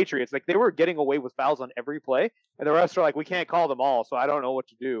like the Patriots. Like, they were getting away with fouls on every play, and the refs are like, we can't call them all, so I don't know what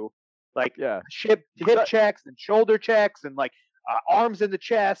to do. Like, hip checks and shoulder checks and like arms in the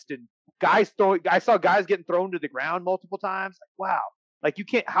chest, and guys throwing. I saw guys getting thrown to the ground multiple times. Like, wow, like, you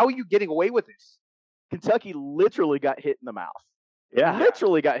can't. How are you getting away with this? Kentucky literally got hit in the mouth. Yeah,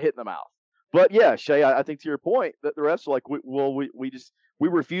 literally got hit in the mouth. But yeah, Shay, I think to your point that the refs are like, we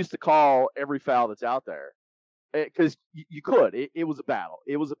refuse to call every foul that's out there because you could. It was a battle.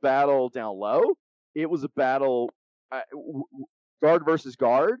 It was a battle down low. It was a battle guard versus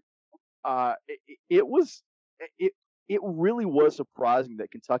guard. It really was surprising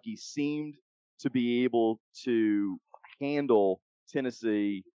that Kentucky seemed to be able to handle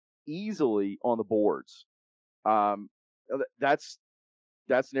Tennessee easily on the boards.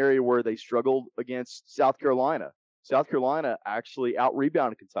 That's an area where they struggled against South Carolina. South Carolina actually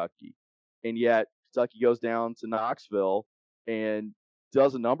out-rebounded Kentucky, and yet Kentucky goes down to Knoxville and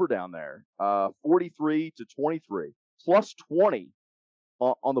does a number down there, 43-23, plus 20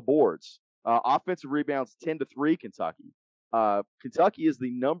 on the boards. Offensive rebounds 10-3 Kentucky. Kentucky is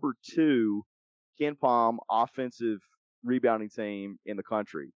the number 2 KenPom offensive rebounding team in the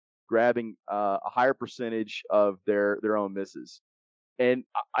country, grabbing a higher percentage of their own misses. And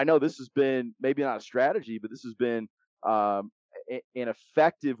I know this has been maybe not a strategy, but this has been an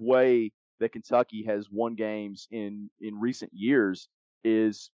effective way that Kentucky has won games in recent years,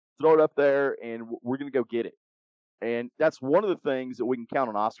 is throw it up there and we're going to go get it. And that's one of the things that we can count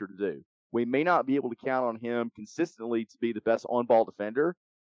on Oscar to do. We may not be able to count on him consistently to be the best on-ball defender.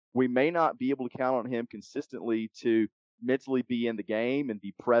 We may not be able to count on him consistently to mentally be in the game and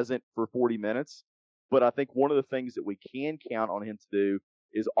be present for 40 minutes. But I think one of the things that we can count on him to do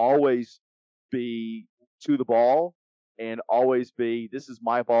is always be to the ball and always be, this is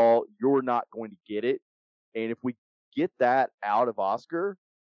my ball, you're not going to get it. And if we get that out of Oscar,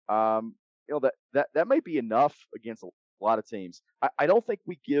 that may be enough against a lot of teams. I don't think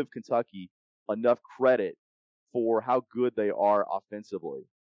we give Kentucky enough credit for how good they are offensively.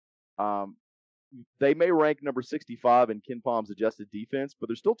 They may rank number 65 in KenPom's adjusted defense, but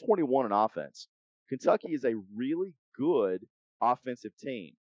they're still 21 in offense. Kentucky is a really good offensive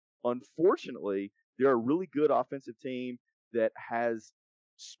team. Unfortunately, they're a really good offensive team that has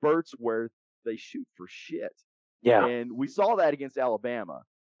spurts where they shoot for shit. Yeah. And we saw that against Alabama.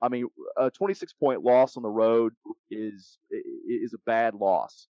 I mean, a 26-point loss on the road is a bad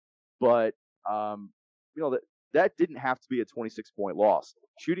loss. But, that didn't have to be a 26-point loss.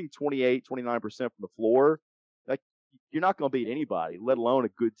 Shooting 28, 29% from the floor, you're not going to beat anybody, let alone a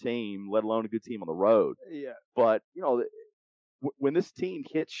good team on the road. Yeah. But, when this team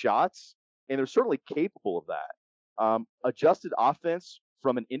hits shots, and they're certainly capable of that, adjusted offense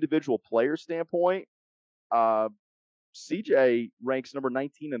from an individual player standpoint, CJ ranks number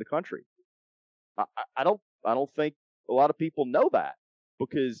 19 in the country. I don't think a lot of people know that,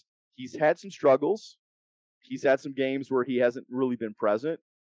 because he's had some struggles. He's had some games where he hasn't really been present,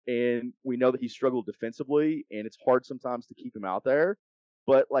 and we know that he struggled defensively, and it's hard sometimes to keep him out there.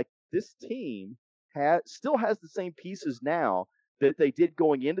 But this team still has the same pieces now that they did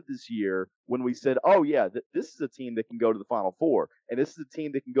going into this year, when we said, oh yeah, this is a team that can go to the Final Four, and this is a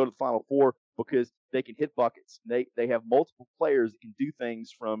team that can go to the Final Four because they can hit buckets. They have multiple players that can do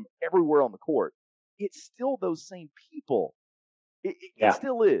things from everywhere on the court. It's still those same people. It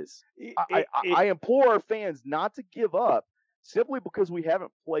still is. I implore our fans not to give up simply because we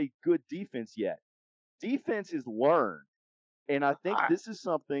haven't played good defense yet. Defense is learned. And I think this is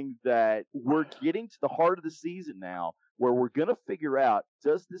something that we're getting to the heart of the season now, where we're going to figure out,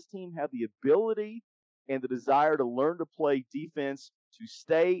 does this team have the ability and the desire to learn to play defense, to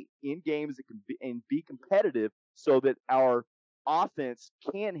stay in games that can be competitive, so that our offense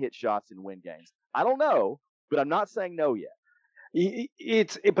can hit shots and win games? I don't know, but I'm not saying no yet.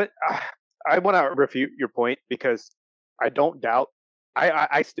 But I want to refute your point, because I don't doubt.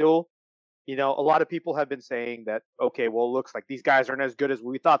 I still, a lot of people have been saying that, okay, well, it looks like these guys aren't as good as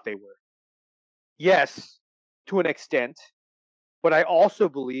we thought they were. Yes, to an extent, but I also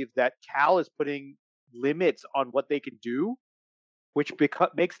believe that Cal is putting limits on what they can do, which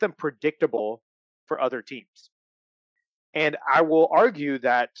makes them predictable for other teams. And I will argue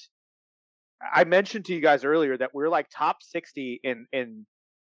that I mentioned to you guys earlier that we're top 60 in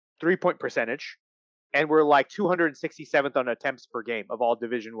 3-point percentage, and we're 267th on attempts per game of all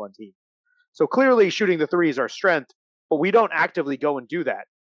Division I teams. So clearly shooting the three is our strength, but we don't actively go and do that.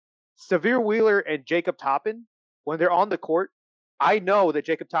 Severe Wheeler and Jacob Toppin, when they're on the court, I know that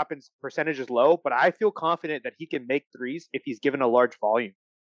Jacob Toppin's percentage is low, but I feel confident that he can make threes if he's given a large volume.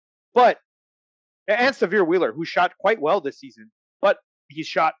 And Severe Wheeler, who shot quite well this season, but he's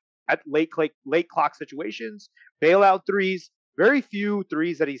shot at late clock situations, bailout threes, very few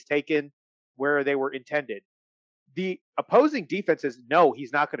threes that he's taken where they were intended. The opposing defenses know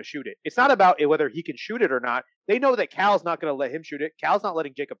he's not going to shoot it. It's not about whether he can shoot it or not. They know that Cal's not going to let him shoot it. Cal's not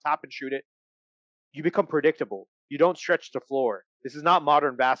letting Jacob Toppin shoot it. You become predictable. You don't stretch the floor. This is not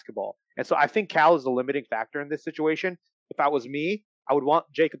modern basketball. And so I think Cal is the limiting factor in this situation. If I was me, I would want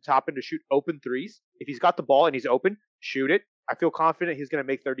Jacob Toppin to shoot open threes. If he's got the ball and he's open, shoot it. I feel confident he's going to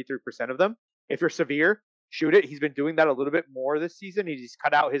make 33% of them. If you're Severe, shoot it. He's been doing that a little bit more this season. He's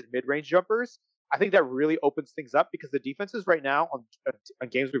cut out his mid-range jumpers. I think that really opens things up, because the defenses right now on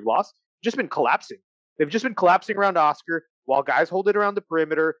games we've lost just been collapsing. They've just been collapsing around Oscar while guys hold it around the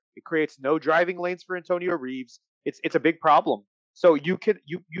perimeter. It creates no driving lanes for Antonio Reeves. It's a big problem. So you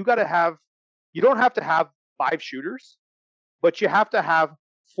don't have to have 5 shooters, but you have to have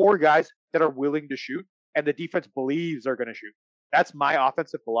 4 guys that are willing to shoot and the defense believes they're going to shoot. That's my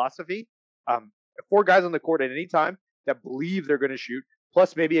offensive philosophy. 4 guys on the court at any time that believe they're going to shoot,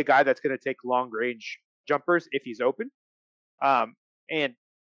 plus maybe a guy that's going to take long range jumpers if he's open. And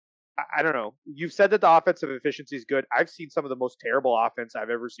I don't know. You've said that the offensive efficiency is good. I've seen some of the most terrible offense I've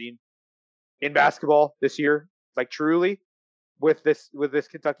ever seen in basketball this year. Like truly, with this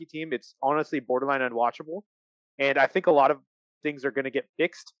Kentucky team, it's honestly borderline unwatchable. And I think a lot of things are going to get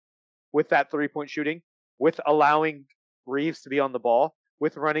fixed with that 3-point shooting, with allowing Reeves to be on the ball,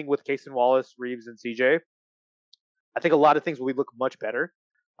 with running with Cason Wallace, Reeves, and CJ. I think a lot of things will look much better.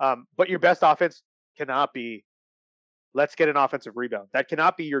 But your best offense cannot be, let's get an offensive rebound. That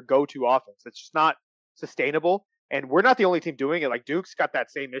cannot be your go-to offense. It's just not sustainable. And we're not the only team doing it. Like Duke's got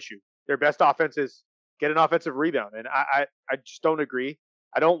that same issue. Their best offense is get an offensive rebound. And I just don't agree.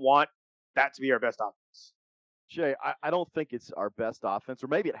 I don't want that to be our best offense. Jay, I don't think it's our best offense, or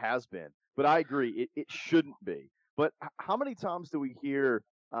maybe it has been, but I agree it shouldn't be. But how many times do we hear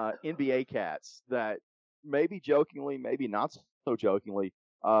NBA cats that maybe jokingly, maybe not so jokingly,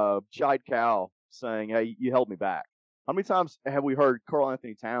 chide Cal saying, "Hey, you held me back"? How many times have we heard Karl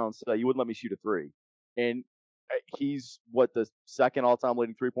Anthony Towns say, "You wouldn't let me shoot a 3"? And he's the second all-time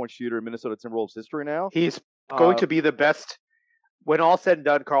leading 3-point shooter in Minnesota Timberwolves history now. He's going to be the best. When all said and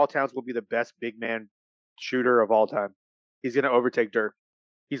done, Karl Towns will be the best big man shooter of all time. He's going to overtake Dirk.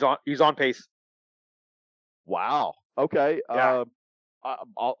 He's on pace. Wow. Okay. Yeah.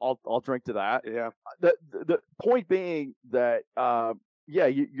 I'll drink to that. Yeah. The point being that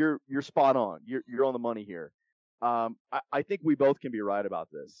you're spot on. You're on the money here. I think we both can be right about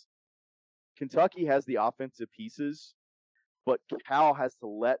this. Kentucky has the offensive pieces, but Cal has to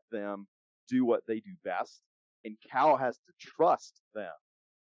let them do what they do best, and Cal has to trust them.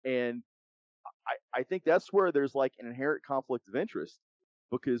 And I think that's where there's like an inherent conflict of interest,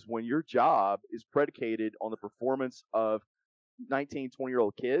 because when your job is predicated on the performance of 19,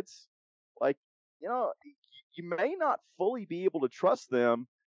 20-year-old kids, you may not fully be able to trust them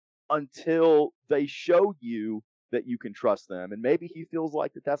until they show you that you can trust them. And maybe he feels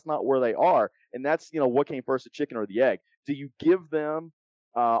like that's not where they are. And that's, what came first, the chicken or the egg? Do you give them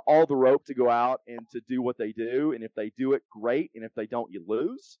all the rope to go out and to do what they do? And if they do it, great. And if they don't, you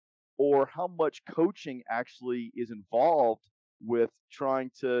lose. Or how much coaching actually is involved with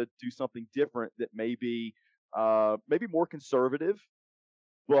trying to do something different that may be maybe more conservative,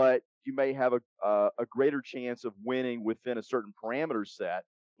 but you may have a greater chance of winning within a certain parameter set.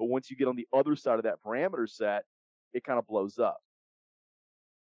 But once you get on the other side of that parameter set, it kind of blows up.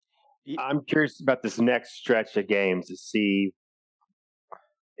 I'm curious about this next stretch of games to see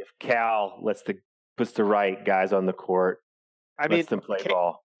if Cal puts the right guys on the court. Lets them play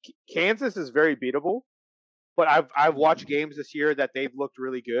ball. Kansas is very beatable, but I've watched games this year that they've looked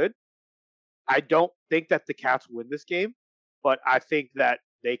really good. I don't think that the Cats win this game, but I think that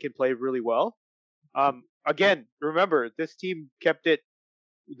they can play really well. Again, remember, this team kept it.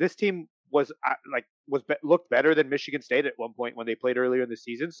 This team looked better than Michigan State at one point when they played earlier in the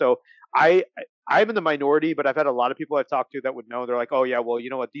season. So I'm in the minority, but I've had a lot of people I've talked to that would know. They're like, oh yeah, well,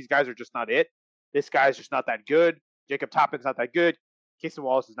 you know what? These guys are just not it. This guy's just not that good. Jacob Toppin's not that good. Cason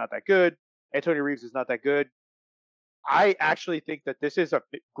Wallace is not that good. Antonio Reeves is not that good. I actually think that this is a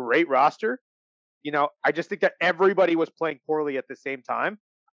great roster. I just think that everybody was playing poorly at the same time.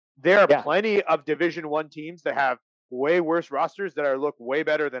 There are plenty of Division I teams that have way worse rosters that look way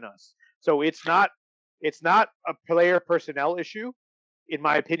better than us. So it's not a player personnel issue. In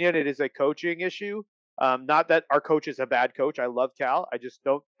my opinion, it is a coaching issue. Not that our coach is a bad coach. I love Cal. I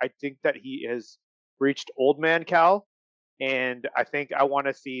think that he has reached old man Cal. And I think I want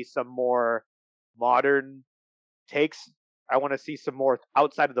to see some more modern takes. I want to see some more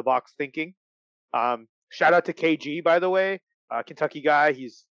outside of the box thinking. Shout out to KG, by the way, Kentucky guy.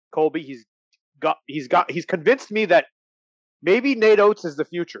 He's Colby. He's convinced me that maybe Nate Oates is the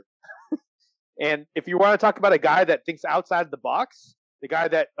future. And if you want to talk about a guy that thinks outside the box, the guy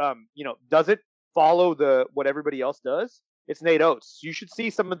that doesn't follow what everybody else does, it's Nate Oates. You should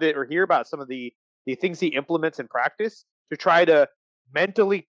see hear about some of the things he implements in practice to try to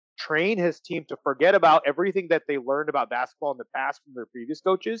mentally train his team to forget about everything that they learned about basketball in the past from their previous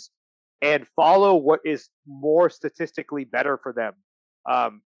coaches and follow what is more statistically better for them,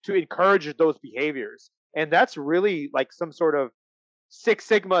 to encourage those behaviors. And that's really like some sort of Six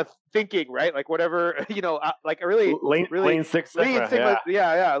Sigma thinking, right? Like whatever, like a really Lean Six Sigma.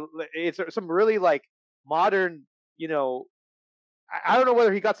 Yeah. It's some really like modern, I don't know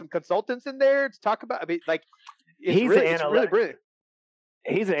whether he got some consultants in there to talk about. I mean, like, it's really brilliant.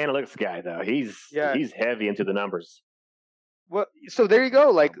 He's an analytics guy, though. He's heavy into the numbers. Well, so there you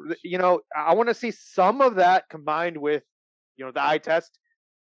go. Like, I want to see some of that combined with, the eye test,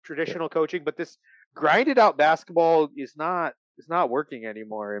 traditional coaching, but this grinded out basketball is not working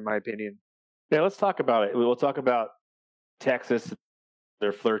anymore, in my opinion. Yeah, let's talk about it. We'll talk about Texas,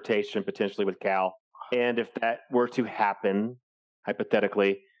 their flirtation potentially with Cal, and if that were to happen,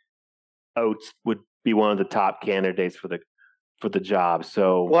 hypothetically, Oates would be one of the top candidates for the job.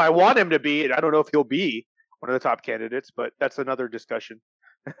 So, well, I want him to be. I don't know if he'll be one of the top candidates, but that's another discussion.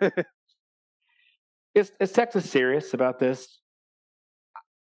 Is Texas serious about this?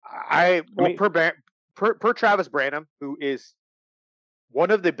 Per Travis Branham, who is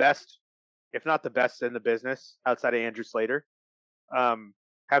one of the best, if not the best in the business outside of Andrew Slater,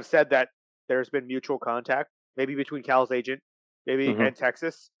 have said that there's been mutual contact, maybe between Cal's agent, maybe and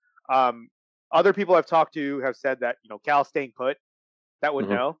Texas. Other people I've talked to have said that Cal's staying put. That would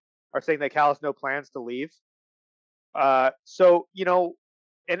know, are saying that Cal has no plans to leave. So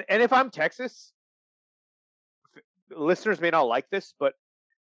and if I'm Texas, listeners may not like this, but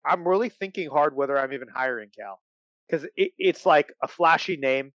I'm really thinking hard whether I'm even hiring Cal, because it's like a flashy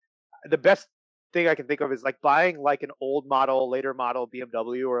name. The best thing I can think of is like buying like an old model, later model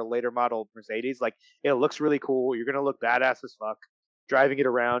BMW or a later model Mercedes. Like, it looks really cool. You're gonna look badass as fuck driving it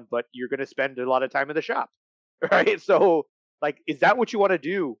around, but you're gonna spend a lot of time in the shop, right? So, like, is that what you want to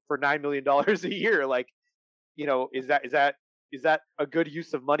do for $9 million a year? Like, is that a good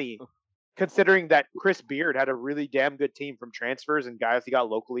use of money? Considering that Chris Beard had a really damn good team from transfers and guys he got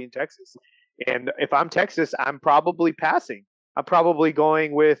locally in Texas. And if I'm Texas, I'm probably passing. I'm probably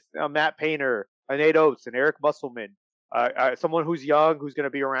going with Matt Painter, Nate Oates, and Eric Musselman, someone who's young, who's going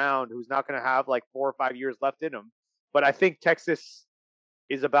to be around, who's not going to have like 4 or 5 years left in him. But I think Texas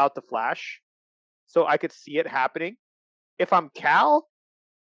is about to flash, so I could see it happening. If I'm Cal,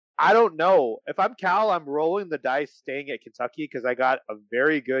 I don't know. If I'm Cal, I'm rolling the dice staying at Kentucky because I got a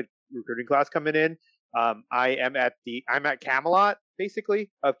very good recruiting class coming in. I'm at Camelot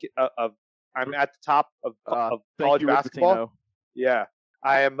basically I'm at the top of college basketball. Yeah,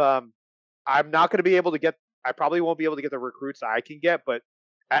 I am. I'm not going to be able to get. I probably won't be able to get the recruits I can get, but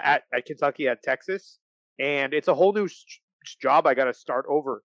at Kentucky, at Texas, and it's a whole new job. I got to start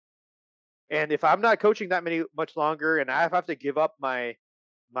over. And if I'm not coaching that much longer, and I have to give up my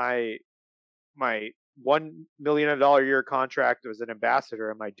 $1 million a year contract as an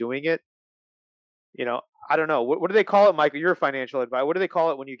ambassador, am I doing it? I don't know. What do they call it, Michael? You're a financial advisor. What do they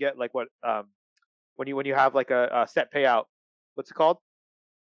call it when you get like when you have like a set payout? What's it called?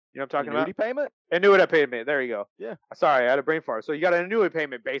 You know what I'm talking about? Annuity payment? Annuity payment. There you go. Yeah. Sorry, I had a brain fart. So you got an annuity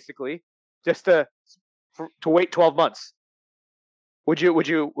payment basically, just to wait 12 months. Would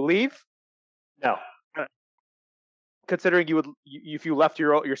you leave? No. Considering if you left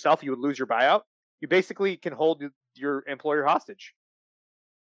yourself, you would lose your buyout. You basically can hold your employer hostage.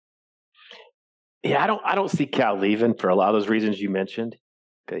 Yeah, I don't see Cal leaving for a lot of those reasons you mentioned.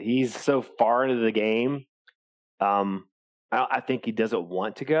 Cause he's so far into the game. I think he doesn't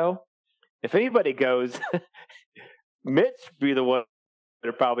want to go. If anybody goes, Mitch would be the one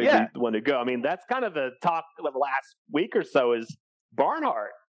to probably be the one to go. I mean, that's kind of the talk of the last week or so is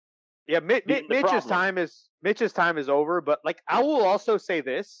Barnhart. Yeah, Mitch's time is over. But like, I will also say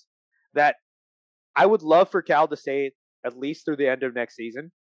this, that I would love for Cal to stay at least through the end of next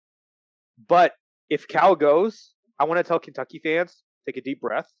season. But if Cal goes, I want to tell Kentucky fans, take a deep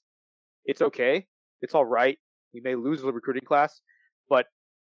breath. It's okay. It's all right. We may lose the recruiting class, but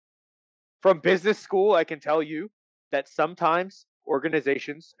from business school, I can tell you that sometimes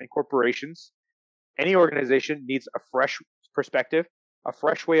organizations and corporations, any organization needs a fresh perspective, a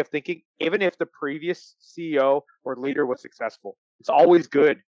fresh way of thinking, even if the previous CEO or leader was successful. It's always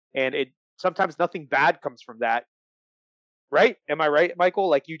good. And sometimes nothing bad comes from that. Right? Am I right, Michael?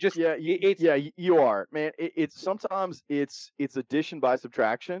 Like, you just you are, man. It's sometimes it's addition by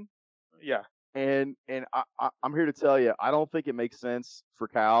subtraction. Yeah. And I'm here to tell you, I don't think it makes sense for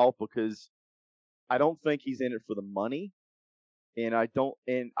Cal because I don't think he's in it for the money, and I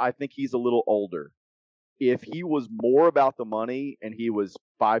think he's a little older. If he was more about the money and he was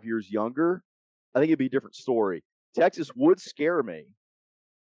 5 years younger, I think it'd be a different story. Texas would scare me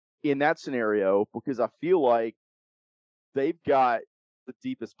in that scenario because I feel like they've got the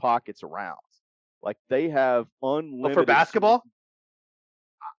deepest pockets around. Like, they have unlimited. For basketball?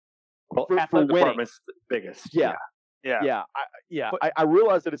 Well, for department's biggest. Yeah. I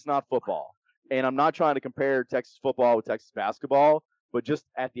realize that it's not football, and I'm not trying to compare Texas football with Texas basketball, but just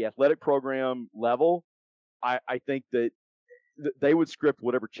at the athletic program level, I think that they would script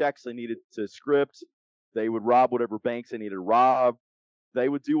whatever checks they needed to script. They would rob whatever banks they needed to rob. they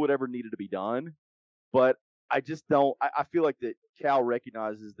would do whatever needed to be done. But I just don't. I feel like that Cal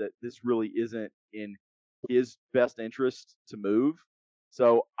recognizes that this really isn't in his best interest to move.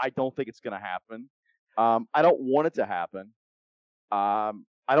 So I don't think it's going to happen. I don't want it to happen. I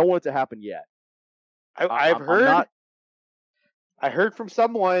don't want it to happen yet. I've heard. I heard from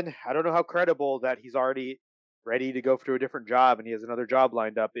someone, I don't know how credible, that he's already ready to go to a different job and he has another job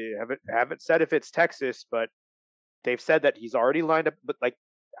lined up. They haven't said if it's Texas, but they've said that he's already lined up. But like,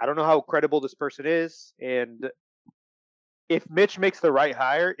 I don't know how credible this person is, and if Mitch makes the right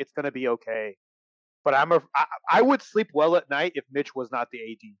hire, it's going to be okay. But I would sleep well at night if Mitch was not the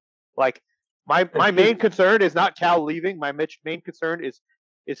AD. Like, my main concern is not Cal leaving. My main concern is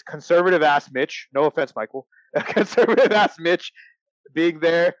conservative ass Mitch. No offense, Michael. Conservative ass Mitch being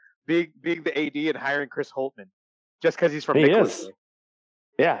there, being the AD and hiring Chris Holtman just because he's from Nicholas.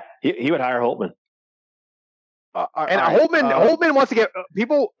 Yeah, he would hire Holtman. Holtman wants to get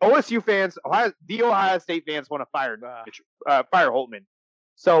people. OSU fans, the Ohio State fans want to fire Holtman.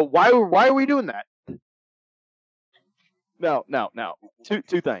 So why are we doing that? No.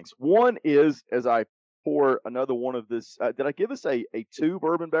 Two things. One is, as I pour another one of this, did I give us a 2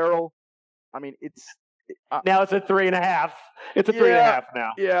 bourbon barrel? I mean, now it's a 3.5. It's a 3.5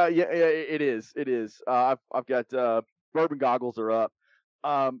 now. Yeah, it is. It is. I've got bourbon goggles are up.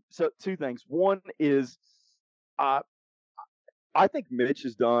 So 2 things. One is, I think Mitch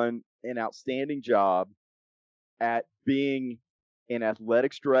has done an outstanding job at being an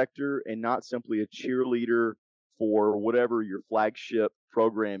athletics director and not simply a cheerleader for whatever your flagship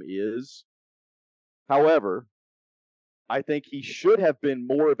program is. However, I think he should have been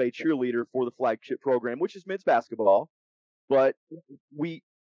more of a cheerleader for the flagship program, which is men's basketball. But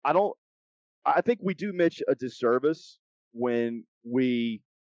I think we do Mitch a disservice when we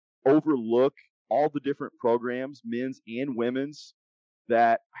overlook all the different programs, men's and women's,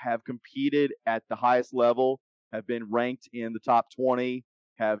 that have competed at the highest level, have been ranked in the top 20,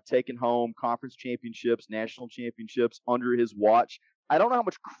 have taken home conference championships, national championships under his watch. I don't know how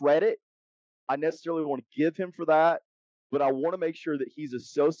much credit I necessarily want to give him for that, but I want to make sure that he's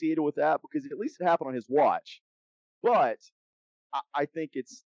associated with that because at least it happened on his watch. But I think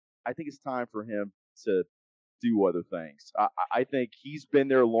it's time for him to do other things. I think he's been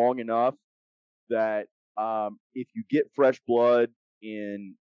there long enough that if you get fresh blood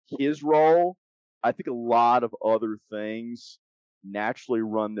in his role, I think a lot of other things naturally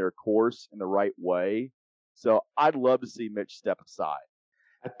run their course in the right way. So I'd love to see Mitch step aside.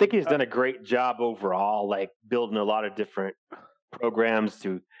 I think he's done a great job overall, like building a lot of different programs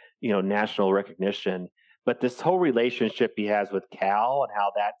to, national recognition. But this whole relationship he has with Cal and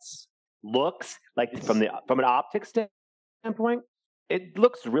how that looks, like from an optics standpoint, it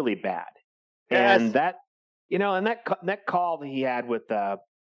looks really bad. Yes. And that, and that call that he had with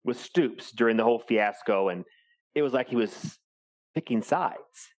Stoops during the whole fiasco, and it was like he was picking sides,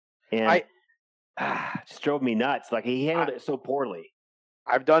 and just drove me nuts. Like he handled it so poorly.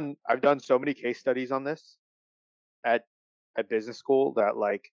 I've done so many case studies on this at business school that,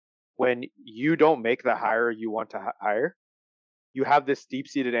 like, when you don't make the hire you want to hire, you have this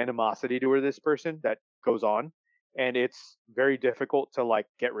deep-seated animosity toward this person that goes on, and it's very difficult to like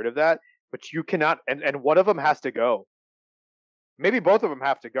get rid of that. But you cannot, and one of them has to go. Maybe both of them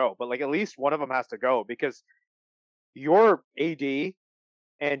have to go, but like at least one of them has to go because your AD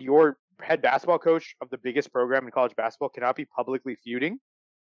and your head basketball coach of the biggest program in college basketball cannot be publicly feuding.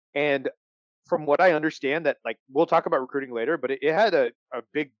 And from what I understand, that, like, we'll talk about recruiting later, but it had a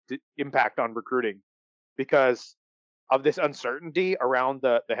big impact on recruiting because of this uncertainty around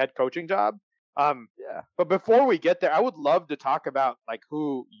the head coaching job. But before we get there, I would love to talk about like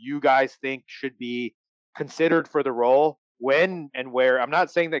who you guys think should be considered for the role, when and where. I'm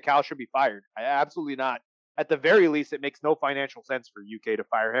not saying that Cal should be fired. Absolutely not. At the very least, it makes no financial sense for UK to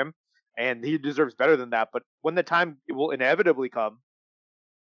fire him, and he deserves better than that. But when the time will inevitably come,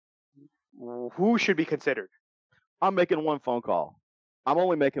 who should be considered? I'm making one phone call. I'm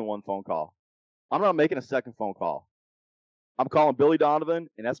only making one phone call. I'm not making a second phone call. I'm calling Billy Donovan,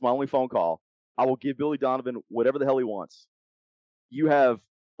 and that's my only phone call. I will give Billy Donovan whatever the hell he wants. You have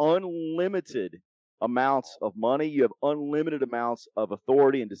unlimited amounts of money. You have unlimited amounts of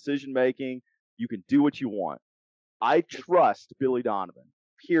authority and decision making. You can do what you want. I trust Billy Donovan,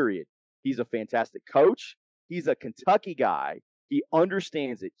 period. He's a fantastic coach. He's a Kentucky guy. He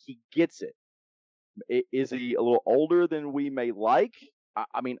understands it. He gets it. Is he a little older than we may like?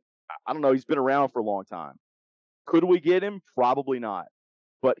 I mean, I don't know. He's been around for a long time. Could we get him? Probably not.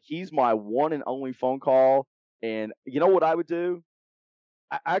 But he's my one and only phone call. And you know what I would do?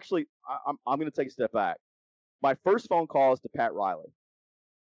 I'm going to take a step back. My first phone call is to Pat Riley.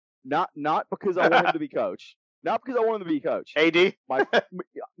 Not because I want him to be coach. Not because I want him to be coach. AD.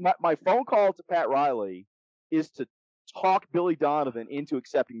 My phone call to Pat Riley is to talk Billy Donovan into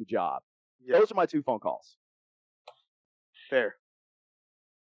accepting the job. Yeah. Those are my 2 phone calls. Fair.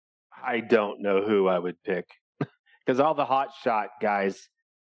 I don't know who I would pick because all the hot shot guys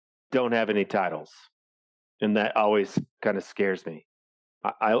don't have any titles, and that always kind of scares me.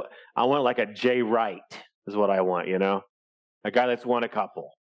 I want like a Jay Wright is what I want, a guy that's won a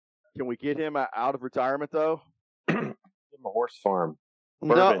couple. Can we get him out of retirement though? Give him a horse farm.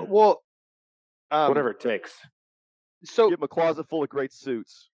 Bourbon. No, well, whatever it takes. So give him a closet full of great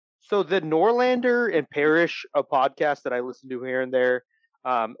suits. So the Norlander and Parrish, a podcast that I listen to here and there,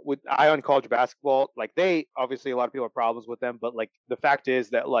 with Eye on College Basketball, like they obviously a lot of people have problems with them, but like the fact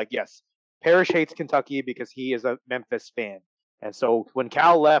is that like yes, Parrish hates Kentucky because he is a Memphis fan, and so when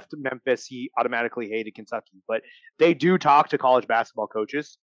Cal left Memphis, he automatically hated Kentucky. But they do talk to college basketball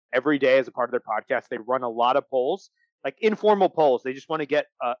coaches every day as a part of their podcast. They run a lot of polls, like informal polls. They just want to get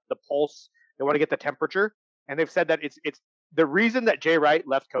the pulse. They want to get the temperature, and they've said that it's the reason that Jay Wright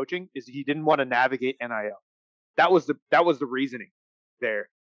left coaching is he didn't want to navigate NIL. That was the reasoning there.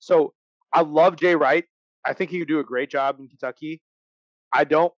 So I love Jay Wright. I think he would do a great job in Kentucky. I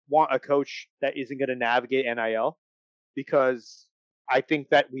don't want a coach that isn't going to navigate NIL because I think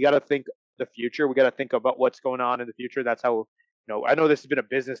that we got to think the future. We got to think about what's going on in the future. That's how, I know this has been a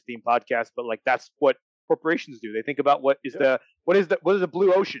business themed podcast, but like that's what corporations do. They think about what is the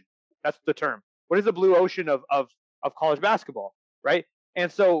blue ocean? That's the term. What is the blue ocean of college basketball, right?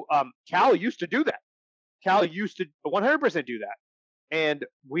 And so Cal used to do that. Cal used to 100% do that. And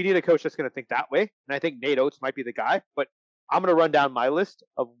we need a coach that's going to think that way. And I think Nate Oates might be the guy. But I'm going to run down my list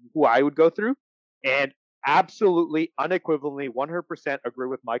of who I would go through. And absolutely, unequivocally, 100% agree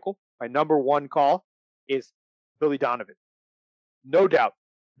with Michael. My number one call is Billy Donovan. No doubt.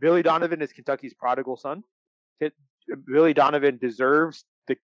 Billy Donovan is Kentucky's prodigal son. Billy Donovan deserves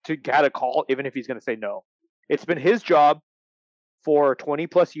to get a call, even if he's going to say no. It's been his job for 20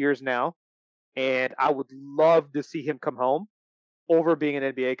 plus years now, and I would love to see him come home over being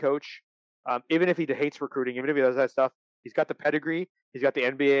an NBA coach. Even if he hates recruiting, even if he does that stuff, he's got the pedigree, he's got the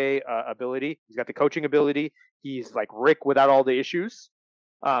NBA ability, he's got the coaching ability. He's like Rick without all the issues.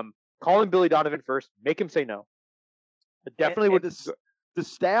 Call him Billy Donovan first, make him say no. But definitely and with the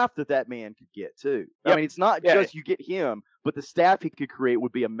staff that man could get too. Yep. I mean, it's not just you get him, but the staff he could create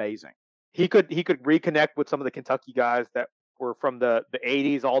would be amazing. He could reconnect with some of the Kentucky guys that were from the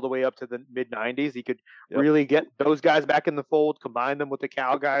 80s all the way up to the mid 90s. He could really get those guys back in the fold, combine them with the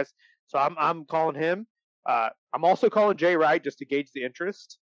Cal guys. So I'm calling him. I'm also calling Jay Wright just to gauge the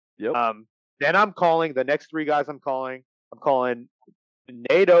interest. Yep. Then I'm calling the next 3 guys. I'm calling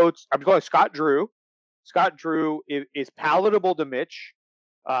Nate Oates. I'm calling Scott Drew. Scott Drew is palatable to Mitch.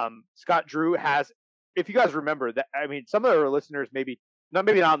 Scott Drew has, if you guys remember that, I mean, some of our listeners maybe not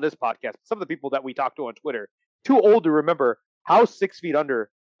on this podcast, but some of the people that we talk to on Twitter, too old to remember how 6 feet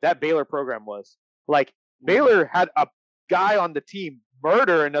under that Baylor program was. Like Baylor had a guy on the team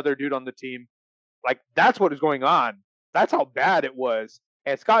murder another dude on the team. Like that's what was going on. That's how bad it was.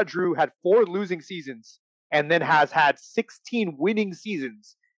 And Scott Drew had 4 losing seasons and then has had 16 winning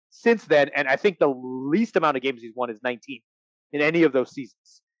seasons since then. And I think the least amount of games he's won is 19 in any of those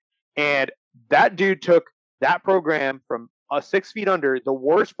seasons. And that dude took that program from 6 feet under, the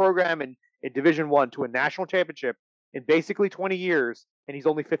worst program in Division I, to a national championship in basically 20 years, and he's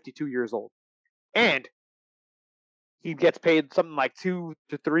only 52 years old. And he gets paid something like $2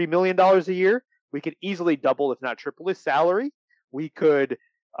 to $3 million a year. We could easily double, if not triple, his salary. We could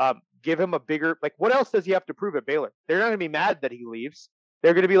give him a bigger, like, what else does he have to prove at Baylor? They're not going to be mad that he leaves.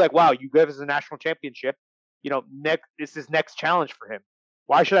 They're going to be like, wow, you gave us a national championship. This is next challenge for him.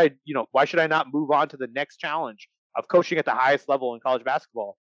 Why should I not move on to the next challenge of coaching at the highest level in college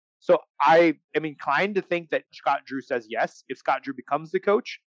basketball? So I am inclined to think that Scott Drew says yes. If Scott Drew becomes the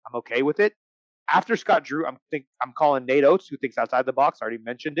coach, I'm okay with it. After Scott Drew, I'm calling Nate Oates, who thinks outside the box. I already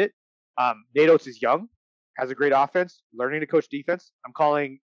mentioned it. Nate Oates is young, has a great offense, learning to coach defense. I'm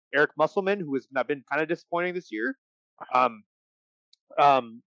calling Eric Musselman, who has been kind of disappointing this year. But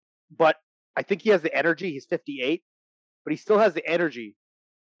I think he has the energy. He's 58, but he still has the energy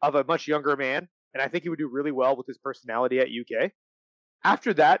of a much younger man, and I think he would do really well with his personality at UK.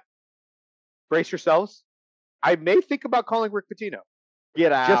 After that, brace yourselves. I may think about calling Rick Pitino.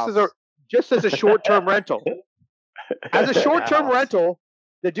 Get out. Just as a short-term rental. As a short-term rental,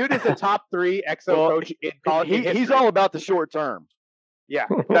 the dude is a top 3 XO coach in college. He's all about the short term. Yeah,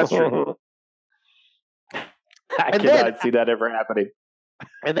 that's true. I cannot see that ever happening.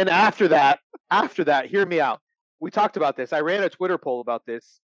 And then after that, hear me out. We talked about this. I ran a Twitter poll about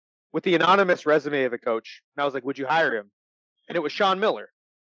this. with the anonymous resume of a coach. And I was like, would you hire him? And it was Sean Miller.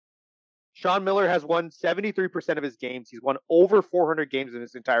 Sean Miller has won 73% of his games. He's won over 400 games in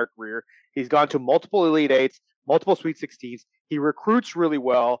his entire career. He's gone to multiple Elite Eights, multiple Sweet 16s. He recruits really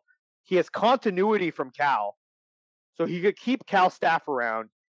well. He has continuity from Cal. So he could keep Cal staff around.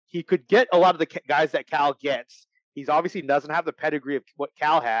 He could get a lot of the guys that Cal gets. He's obviously doesn't have the pedigree of what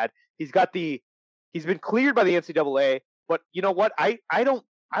Cal had. He's been cleared by the NCAA, but you know what? I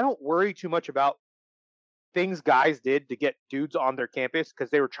don't worry too much about things guys did to get dudes on their campus because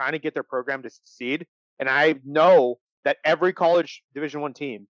they were trying to get their program to succeed. And I know that every college Division I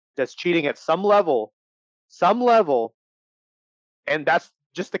team does cheating at some level, and that's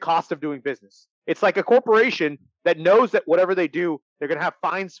just the cost of doing business. It's like a corporation that knows that whatever they do, they're going to have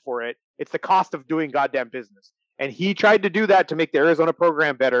fines for it. It's the cost of doing goddamn business. And he tried to do that to make the Arizona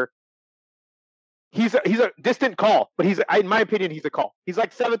program better. He's a distant call, but in my opinion, he's a call. He's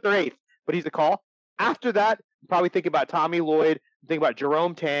like 7th or 8th, but he's a call. After that, I'm probably thinking about Tommy Lloyd, think about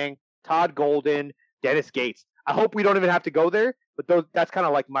Jerome Tang, Todd Golden, Dennis Gates. I hope we don't even have to go there, but that's kind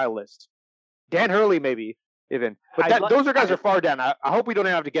of like my list. Dan Hurley, maybe even, but those guys are far down. I hope we don't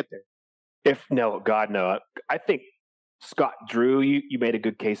even have to get there. God, no. I think Scott Drew, you made a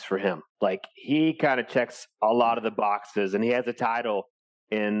good case for him. Like, he kind of checks a lot of the boxes, and he has a title.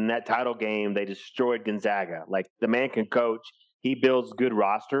 In that title game, they destroyed Gonzaga. Like, the man can coach. He builds good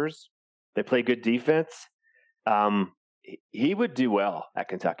rosters. They play good defense. He would do well at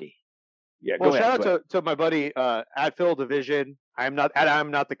Kentucky. Yeah, well, shout out to my buddy at Phil Division. I'm not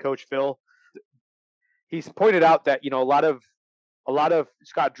the coach, Phil. He's pointed out that a lot of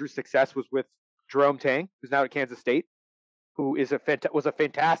Scott Drew's success was with Jerome Tang, who's now at Kansas State, who is was a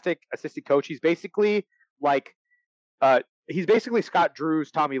fantastic assistant coach. He's basically Scott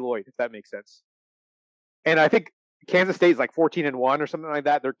Drew's Tommy Lloyd, if that makes sense. And I think Kansas State is like 14-1 or something like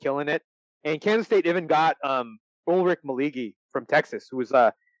that. They're killing it. And Kansas State even got Ulrich Maligi from Texas, who was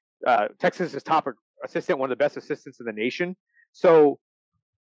Texas's top assistant, one of the best assistants in the nation. So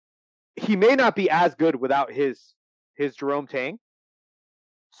he may not be as good without his Jerome Tang.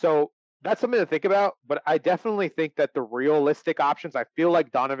 So that's something to think about. But I definitely think that the realistic options, I feel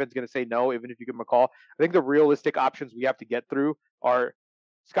like Donovan's going to say no, even if you give him a call. I think the realistic options we have to get through are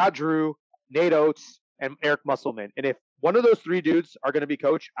Scott Drew, Nate Oates, and Eric Musselman. And if one of those 3 dudes are going to be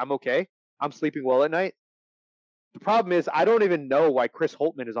coach, I'm okay. I'm sleeping well at night. The problem is I don't even know why Chris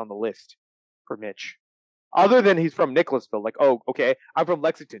Holtman is on the list for Mitch. Other than he's from Nicholasville. Like, oh, okay, I'm from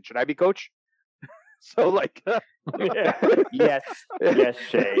Lexington. Should I be coach? So, like... Yes,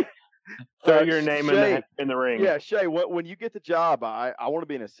 Shay. Throw your name in the ring. Yeah, Shay, when you get the job, I want to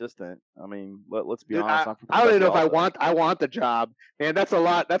be an assistant. I mean, let's be honest. I don't even know if I want the job. Man, that's a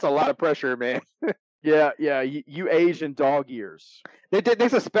lot of pressure, man. Yeah, you Asian dog ears.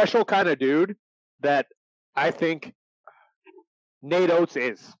 There's a special kind of dude that I think Nate Oates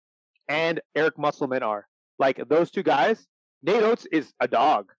is and Eric Musselman are. Like, those 2 guys, Nate Oates is a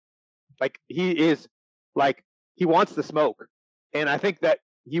dog. Like, he wants the smoke. And I think that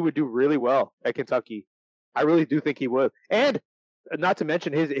he would do really well at Kentucky. I really do think he would. And not to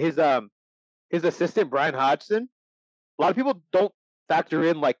mention his assistant, Brian Hodgson. A lot of people don't factor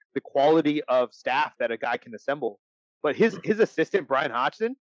in like the quality of staff that a guy can assemble. But his assistant, Brian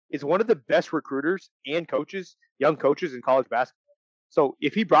Hodgson, is one of the best recruiters and coaches, young coaches in college basketball. So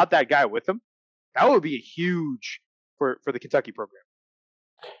if he brought that guy with him, that would be huge for the Kentucky program.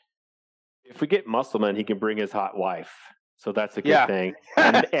 If we get Musselman, he can bring his hot wife. So that's a good thing.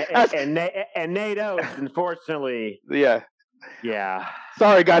 And Nate Oates, unfortunately. Yeah.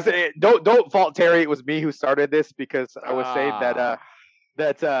 Sorry, guys. Don't fault Terry. It was me who started this because I was saying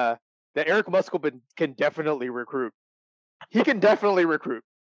that Eric Musselman can definitely recruit. He can definitely recruit.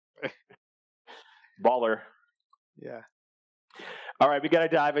 Baller. Yeah. All right, we got to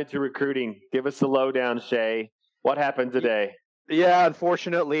dive into recruiting. Give us the lowdown, Shay. What happened today? Yeah,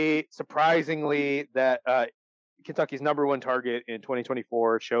 unfortunately, surprisingly, that Kentucky's number 1 target in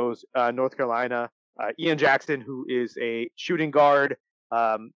 2024 chose North Carolina. Ian Jackson, who is a shooting guard,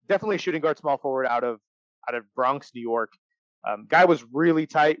 definitely a shooting guard, small forward out of Bronx, New York. Guy was really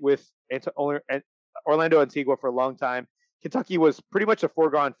tight with Orlando Antigua for a long time. Kentucky was pretty much a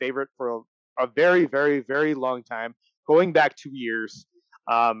foregone favorite for a very, very, very long time, going back 2 years.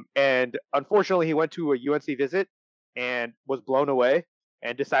 And unfortunately, he went to a UNC visit and was blown away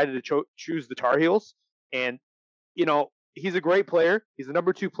and decided to choose the Tar Heels. And, he's a great player. He's the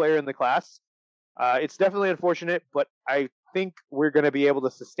number 2 player in the class. It's definitely unfortunate, but I think we're going to be able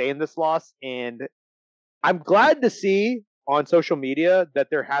to sustain this loss. And I'm glad to see on social media that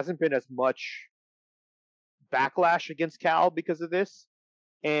there hasn't been as much backlash against Cal because of this.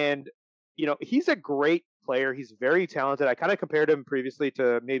 And, he's a great player. He's very talented. I kind of compared him previously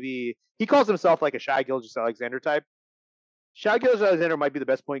to maybe, he calls himself like a Shai Gilgeous-Alexander type. Shai Gilgeous-Alexander might be the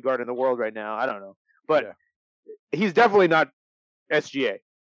best point guard in the world right now. I don't know. But he's definitely not SGA.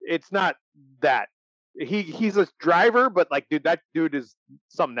 It's not that. He's a driver, but like, dude, that dude is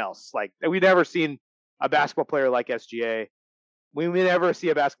something else. Like, we've never seen a basketball player like SGA. We may never see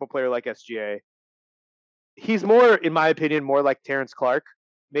a basketball player like SGA. He's more, in my opinion, more like Terrence Clark,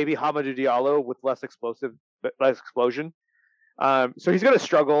 maybe Hamidou Diallo with less explosion. So he's going to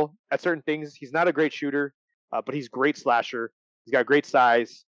struggle at certain things. He's not a great shooter, but he's a great slasher. He's got great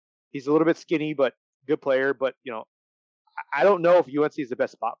size. He's a little bit skinny, but good player. But, I don't know if UNC is the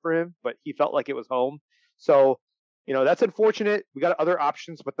best spot for him, but he felt like it was home. So, that's unfortunate. We got other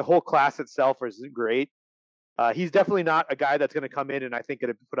options, but the whole class itself isn't great. He's definitely not a guy that's going to come in and I think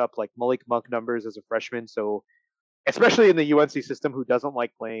going to put up like Malik Monk numbers as a freshman. So, especially in the UNC system, who doesn't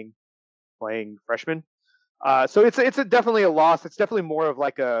like playing freshmen. So it's definitely a loss. It's definitely more of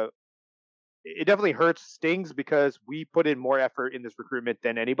like it definitely stings because we put in more effort in this recruitment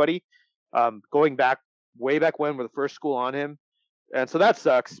than anybody. Going way back when we're the first school on him. And so that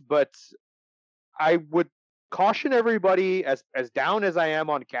sucks, but I would caution everybody as down as I am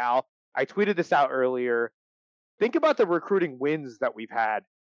on Cal. I tweeted this out earlier. Think about the recruiting wins that we've had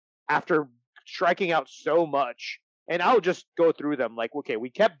after striking out so much. And I'll just go through them. Like, okay, we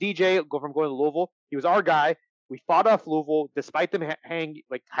kept DJ from going to Louisville. He was our guy. We fought off Louisville despite them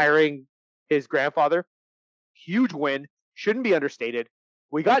hiring his grandfather. Huge win. Shouldn't be understated.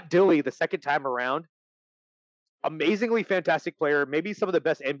 We got Dilly the second time around. Amazingly fantastic player. Maybe some of the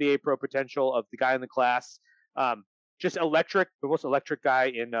best NBA pro potential of the guy in the class. Just electric. The most electric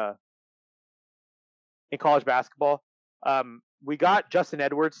guy in college basketball. We got Justin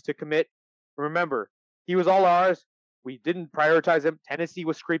Edwards to commit. Remember, he was all ours. We didn't prioritize him. Tennessee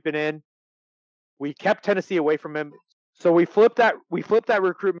was creeping in. We kept Tennessee away from him. So we flipped that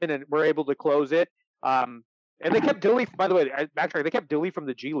recruitment and we're able to close it. And they kept Dilly, by the way, backtrack, they kept Dilly from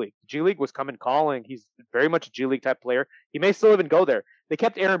the G League. G League was coming calling. He's very much a G League type player. He may still even go there. They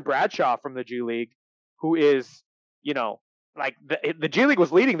kept Aaron Bradshaw from the G League, who is, like the G League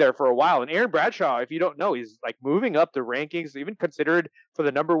was leading there for a while. And Aaron Bradshaw, if you don't know, he's like moving up the rankings, even considered for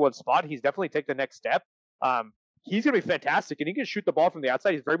the number one spot. He's definitely taken the next step. He's going to be fantastic, and he can shoot the ball from the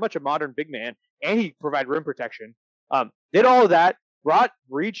outside. He's very much a modern big man, and he provide rim protection. Did all of that, brought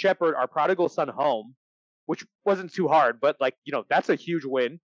Reed Shepherd, our prodigal son, home, which wasn't too hard, but that's a huge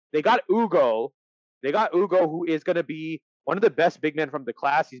win. They got Ugo, who is going to be one of the best big men from the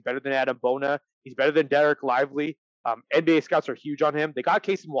class. He's better than Adam Bona. He's better than Derek Lively. NBA scouts are huge on him. They got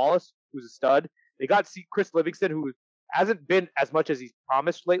Casey Wallace, who's a stud. They got Chris Livingston, who hasn't been as much as he's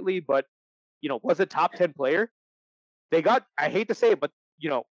promised lately, but was a top 10 player. They got, I hate to say it, but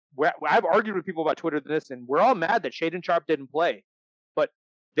I've argued with people about Twitter this, and we're all mad that Shaedon Sharp didn't play, but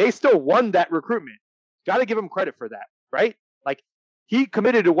they still won that recruitment. Got to give him credit for that, right? Like, he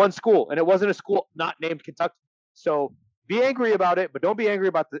committed to one school, and it wasn't a school not named Kentucky. So be angry about it, but don't be angry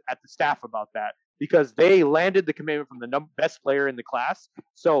at the staff about that, because they landed the commitment from the best player in the class.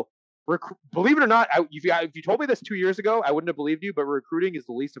 So believe it or not, if you told me this 2 years ago, I wouldn't have believed you. But recruiting is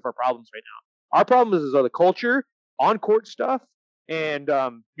the least of our problems right now. Our problem is the culture, on court stuff, and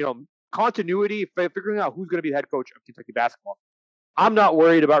continuity, figuring out who's going to be the head coach of Kentucky basketball. I'm not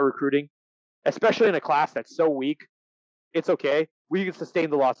worried about recruiting, especially in a class that's so weak. It's okay. We can sustain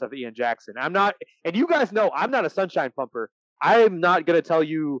the loss of Ian Jackson. I'm not, and you guys know I'm not a sunshine pumper. I'm not going to tell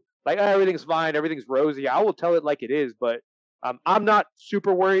you like everything's fine, everything's rosy. I will tell it like it is, but I'm not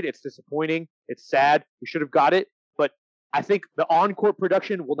super worried. It's disappointing. It's sad. We should have got it, but I think the on-court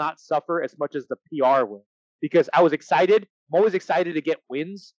production will not suffer as much as the PR will, because I was excited. I'm always excited to get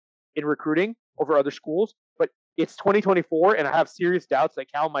wins in recruiting over other schools, but it's 2024, and I have serious doubts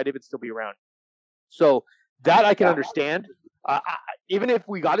that Cal might even still be around. So that I can understand. Even if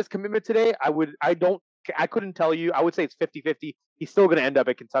we got his commitment today, I couldn't tell you. I would say it's 50-50. He's still going to end up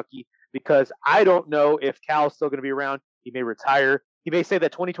at Kentucky, because I don't know if Cal's still going to be around. He may retire. He may say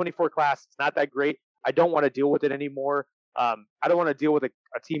that 2024 class is not that great. I don't want to deal with it anymore. I don't want to deal with a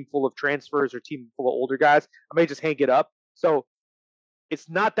team full of transfers or a team full of older guys. I may just hang it up. So it's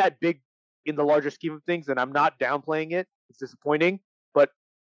not that big in the larger scheme of things, and I'm not downplaying it. It's disappointing, but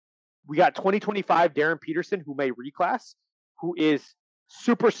we got 2025 Darren Peterson, who may reclass, who is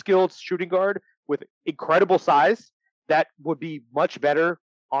super skilled shooting guard with incredible size that would be much better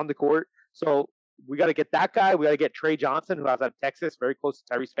on the court. So we got to get that guy. We got to get Trey Johnson, who was out of Texas, very close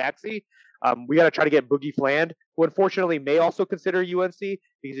to Tyrese Maxey. We got to try to get Boogie Fland, who unfortunately may also consider UNC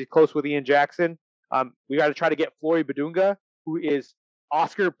because he's close with Ian Jackson. We got to try to get Flory Badunga, who is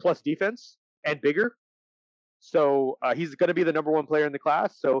Oscar plus defense and bigger. So he's going to be the number one player in the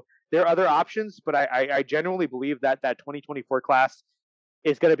class. So there are other options, but I genuinely believe that 2024 class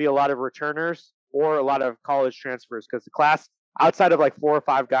is going to be a lot of returners or a lot of college transfers, because the class outside of like 4 or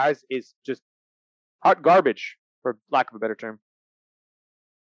 5 guys is just hot garbage, for lack of a better term.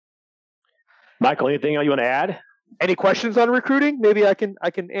 Michael, anything else you want to add? Any questions on recruiting? Maybe I can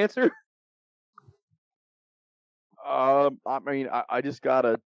answer. I mean, I just got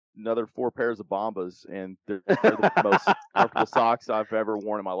another 4 pairs of Bombas, and they're the most comfortable socks I've ever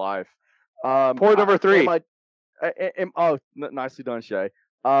worn in my life. Pour number 3. Nicely done, Shay.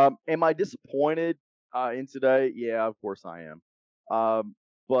 Am I disappointed in today? Yeah, of course I am.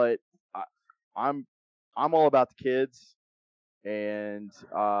 But I'm all about the kids, and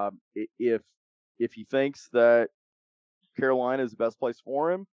if he thinks that Carolina is the best place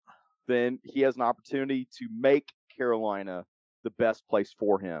for him, then he has an opportunity to make Carolina the best place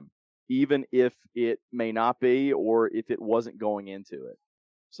for him, even if it may not be, or if it wasn't going into it.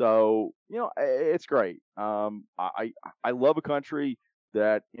 So, it's great. I love a country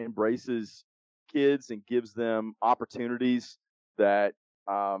that embraces kids and gives them opportunities that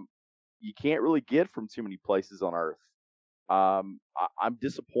you can't really get from too many places on earth. I'm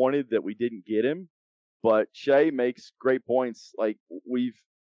disappointed that we didn't get him, but Shay makes great points. Like,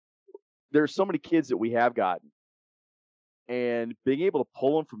 there's so many kids that we have gotten, and being able to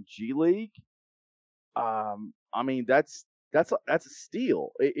pull them from G League, I mean, that's a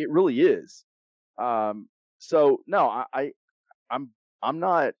steal. It really is. So no, I'm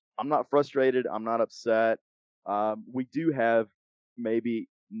not frustrated. I'm not upset. We do have maybe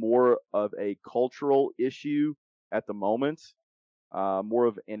more of a cultural issue at the moment, more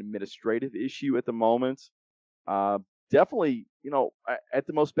of an administrative issue at the moment. Definitely, at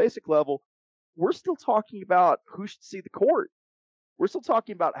the most basic level, we're still talking about who should see the court. We're still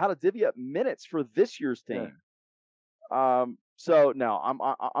talking about how to divvy up minutes for this year's team. Yeah. So no,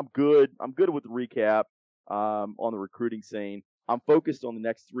 I'm good. I'm good with the recap on the recruiting scene. I'm focused on the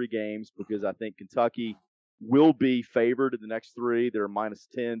next 3 games because I think Kentucky will be favored in the next 3. They're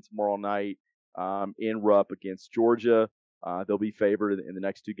 -10 tomorrow night in Rupp against Georgia. They'll be favored in the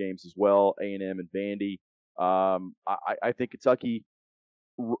next 2 games as well, A&M and Vandy. I think Kentucky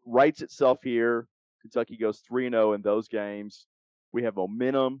rights itself here. Kentucky goes 3-0 in those games. We have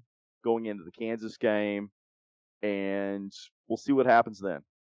momentum going into the Kansas game, and we'll see what happens then.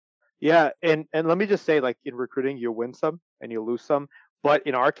 Yeah, and let me just say, like, in recruiting, you win some and you lose some. But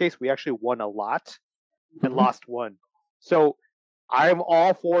in our case, we actually won a lot and lost one. So I'm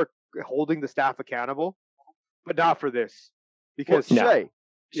all for holding the staff accountable, but not for this. Because Shay,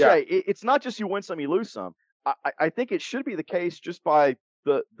 it's not just you win some, you lose some. I think it should be the case just by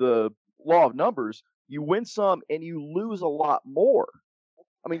the law of numbers. You win some and you lose a lot more.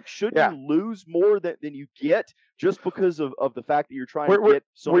 I mean, should you lose more than you get just because of the fact that you're trying to get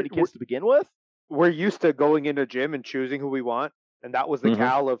so many kids to begin with? We're used to going into a gym and choosing who we want, and that was the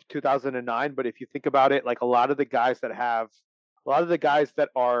Cal of 2009. But if you think about it, like a lot of the guys that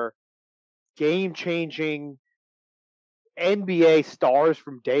are game-changing NBA stars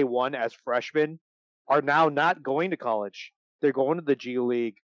from day one as freshmen are now not going to college. They're going to the G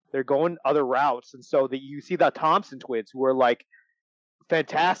League. They're going other routes. And so you see the Thompson twins who are like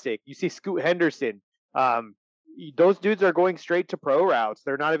fantastic. You see Scoot Henderson. Those dudes are going straight to pro routes.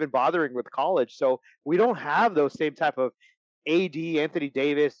 They're not even bothering with college. So we don't have those same type of AD, Anthony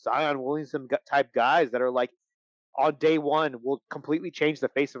Davis, Zion Williamson type guys that are like on day one will completely change the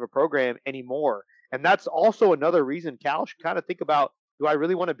face of a program anymore. And that's also another reason Cal should kind of think about, do I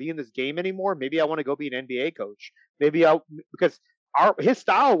really want to be in this game anymore? Maybe I want to go be an NBA coach. Because his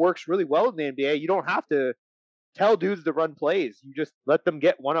style works really well in the NBA. You don't have to tell dudes to run plays. You just let them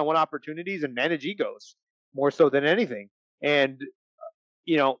get one-on-one opportunities and manage egos more so than anything. And,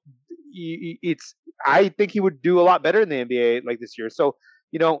 I think he would do a lot better in the NBA like this year. So,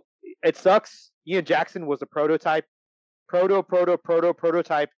 it sucks. Ian Jackson was a prototype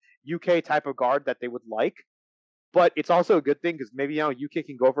UK type of guard that they would like. But it's also a good thing because maybe UK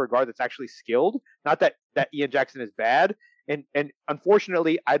can go for a guard that's actually skilled. Not that Ian Jackson is bad. And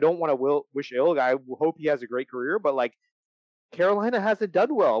unfortunately, I don't want to wish ill. I hope he has a great career. But like Carolina hasn't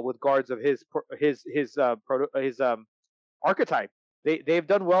done well with guards of his archetype. They've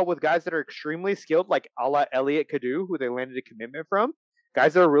done well with guys that are extremely skilled, like a la Elliot Kadu, who they landed a commitment from.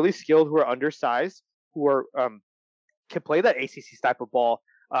 Guys that are really skilled, who are undersized, who are can play that ACC type of ball.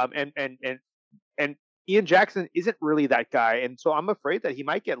 And Ian Jackson isn't really that guy, and so I'm afraid that he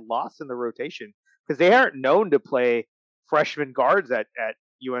might get lost in the rotation because they aren't known to play freshman guards at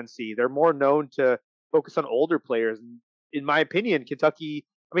UNC. They're more known to focus on older players. And in my opinion, Kentucky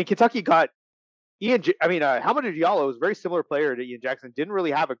got Hamidou Diallo is a very similar player to Ian Jackson. Didn't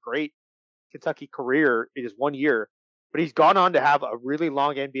really have a great Kentucky career in his 1 year, but he's gone on to have a really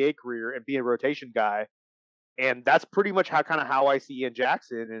long NBA career and be a rotation guy. And that's pretty much how I see Ian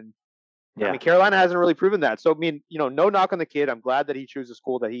Jackson. And I mean, Carolina hasn't really proven that. So, I mean, no knock on the kid. I'm glad that he chose a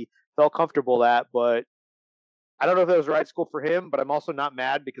school that he felt comfortable at, but I don't know if that was the right school for him, but I'm also not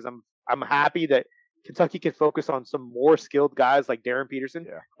mad because I'm happy that Kentucky can focus on some more skilled guys like Darren Peterson,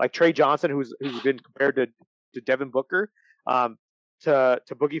 like Trey Johnson, who's been compared to Devin Booker, to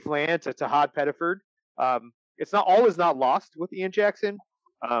Boogie Flan, to Hod Pettiford. It's not always not lost with Ian Jackson.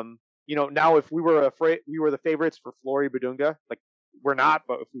 Now if we were the favorites for Flory Badunga, like we're not,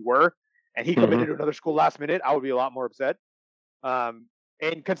 but if we were, and he committed to another school last minute, I would be a lot more upset.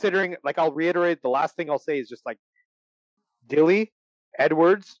 And considering, like, I'll reiterate, the last thing I'll say is just like Dilly,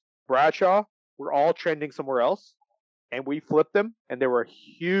 Edwards, Bradshaw, we're all trending somewhere else, and we flipped them, and there were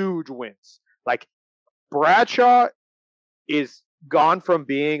huge wins. Like Bradshaw is gone from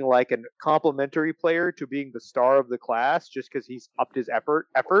being like a complimentary player to being the star of the class just because he's upped his effort.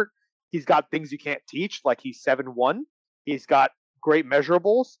 He's got things you can't teach, like he's 7'1". He's got great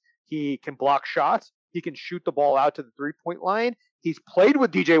measurables. He can block shots. He can shoot the ball out to the 3-point line. He's played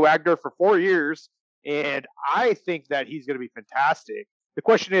with DJ Wagner for 4 years, and I think that he's going to be fantastic. The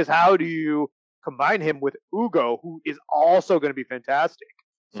question is, how do you combine him with Ugo, who is also going to be fantastic?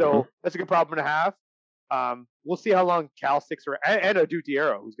 So that's a good problem to have. We'll see how long Cal sticks around, and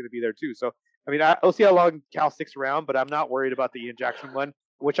Adutiero, who's going to be there too. So, I mean, we'll see how long Cal sticks around, but I'm not worried about the Ian Jackson one,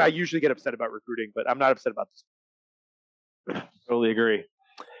 which I usually get upset about recruiting, but I'm not upset about this. Totally agree.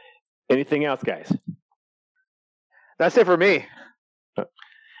 Anything else, guys? That's it for me.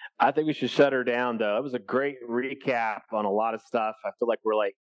 I think we should shut her down, though. It was a great recap on a lot of stuff. I feel like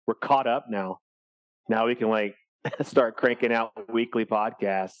we're caught up now. Now we can start cranking out weekly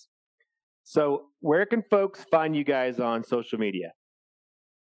podcasts. So where can folks find you guys on social media?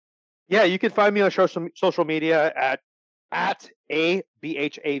 Yeah, you can find me on social media at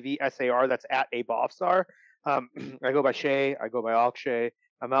ABHAVSAR. That's at ABOFSAR. I go by Shay. I go by Akshay.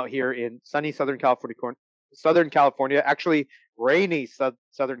 I'm out here in sunny Southern California, actually rainy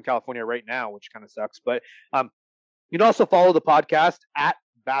Southern California right now, which kind of sucks. But you can also follow the podcast at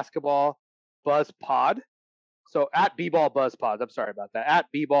Basketball Buzz Pod. So at B-Ball Buzz Pod. I'm sorry about that. At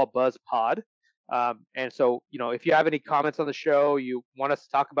B-Ball Buzz Pod. And so, if you have any comments on the show, you want us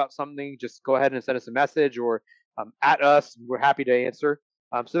to talk about something, just go ahead and send us a message or at us. We're happy to answer.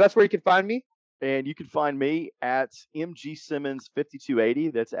 So that's where you can find me. And you can find me at MG Simmons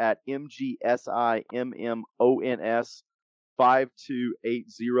 5280. That's at MGSIMMONS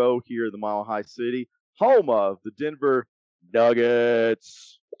 5280 here in the Mile High City, home of the Denver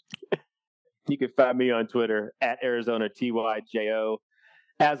Nuggets. You can find me on Twitter at Arizona TYJO.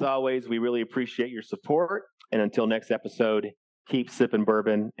 As always, we really appreciate your support. And until next episode, keep sipping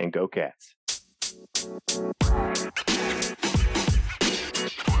bourbon and go Cats.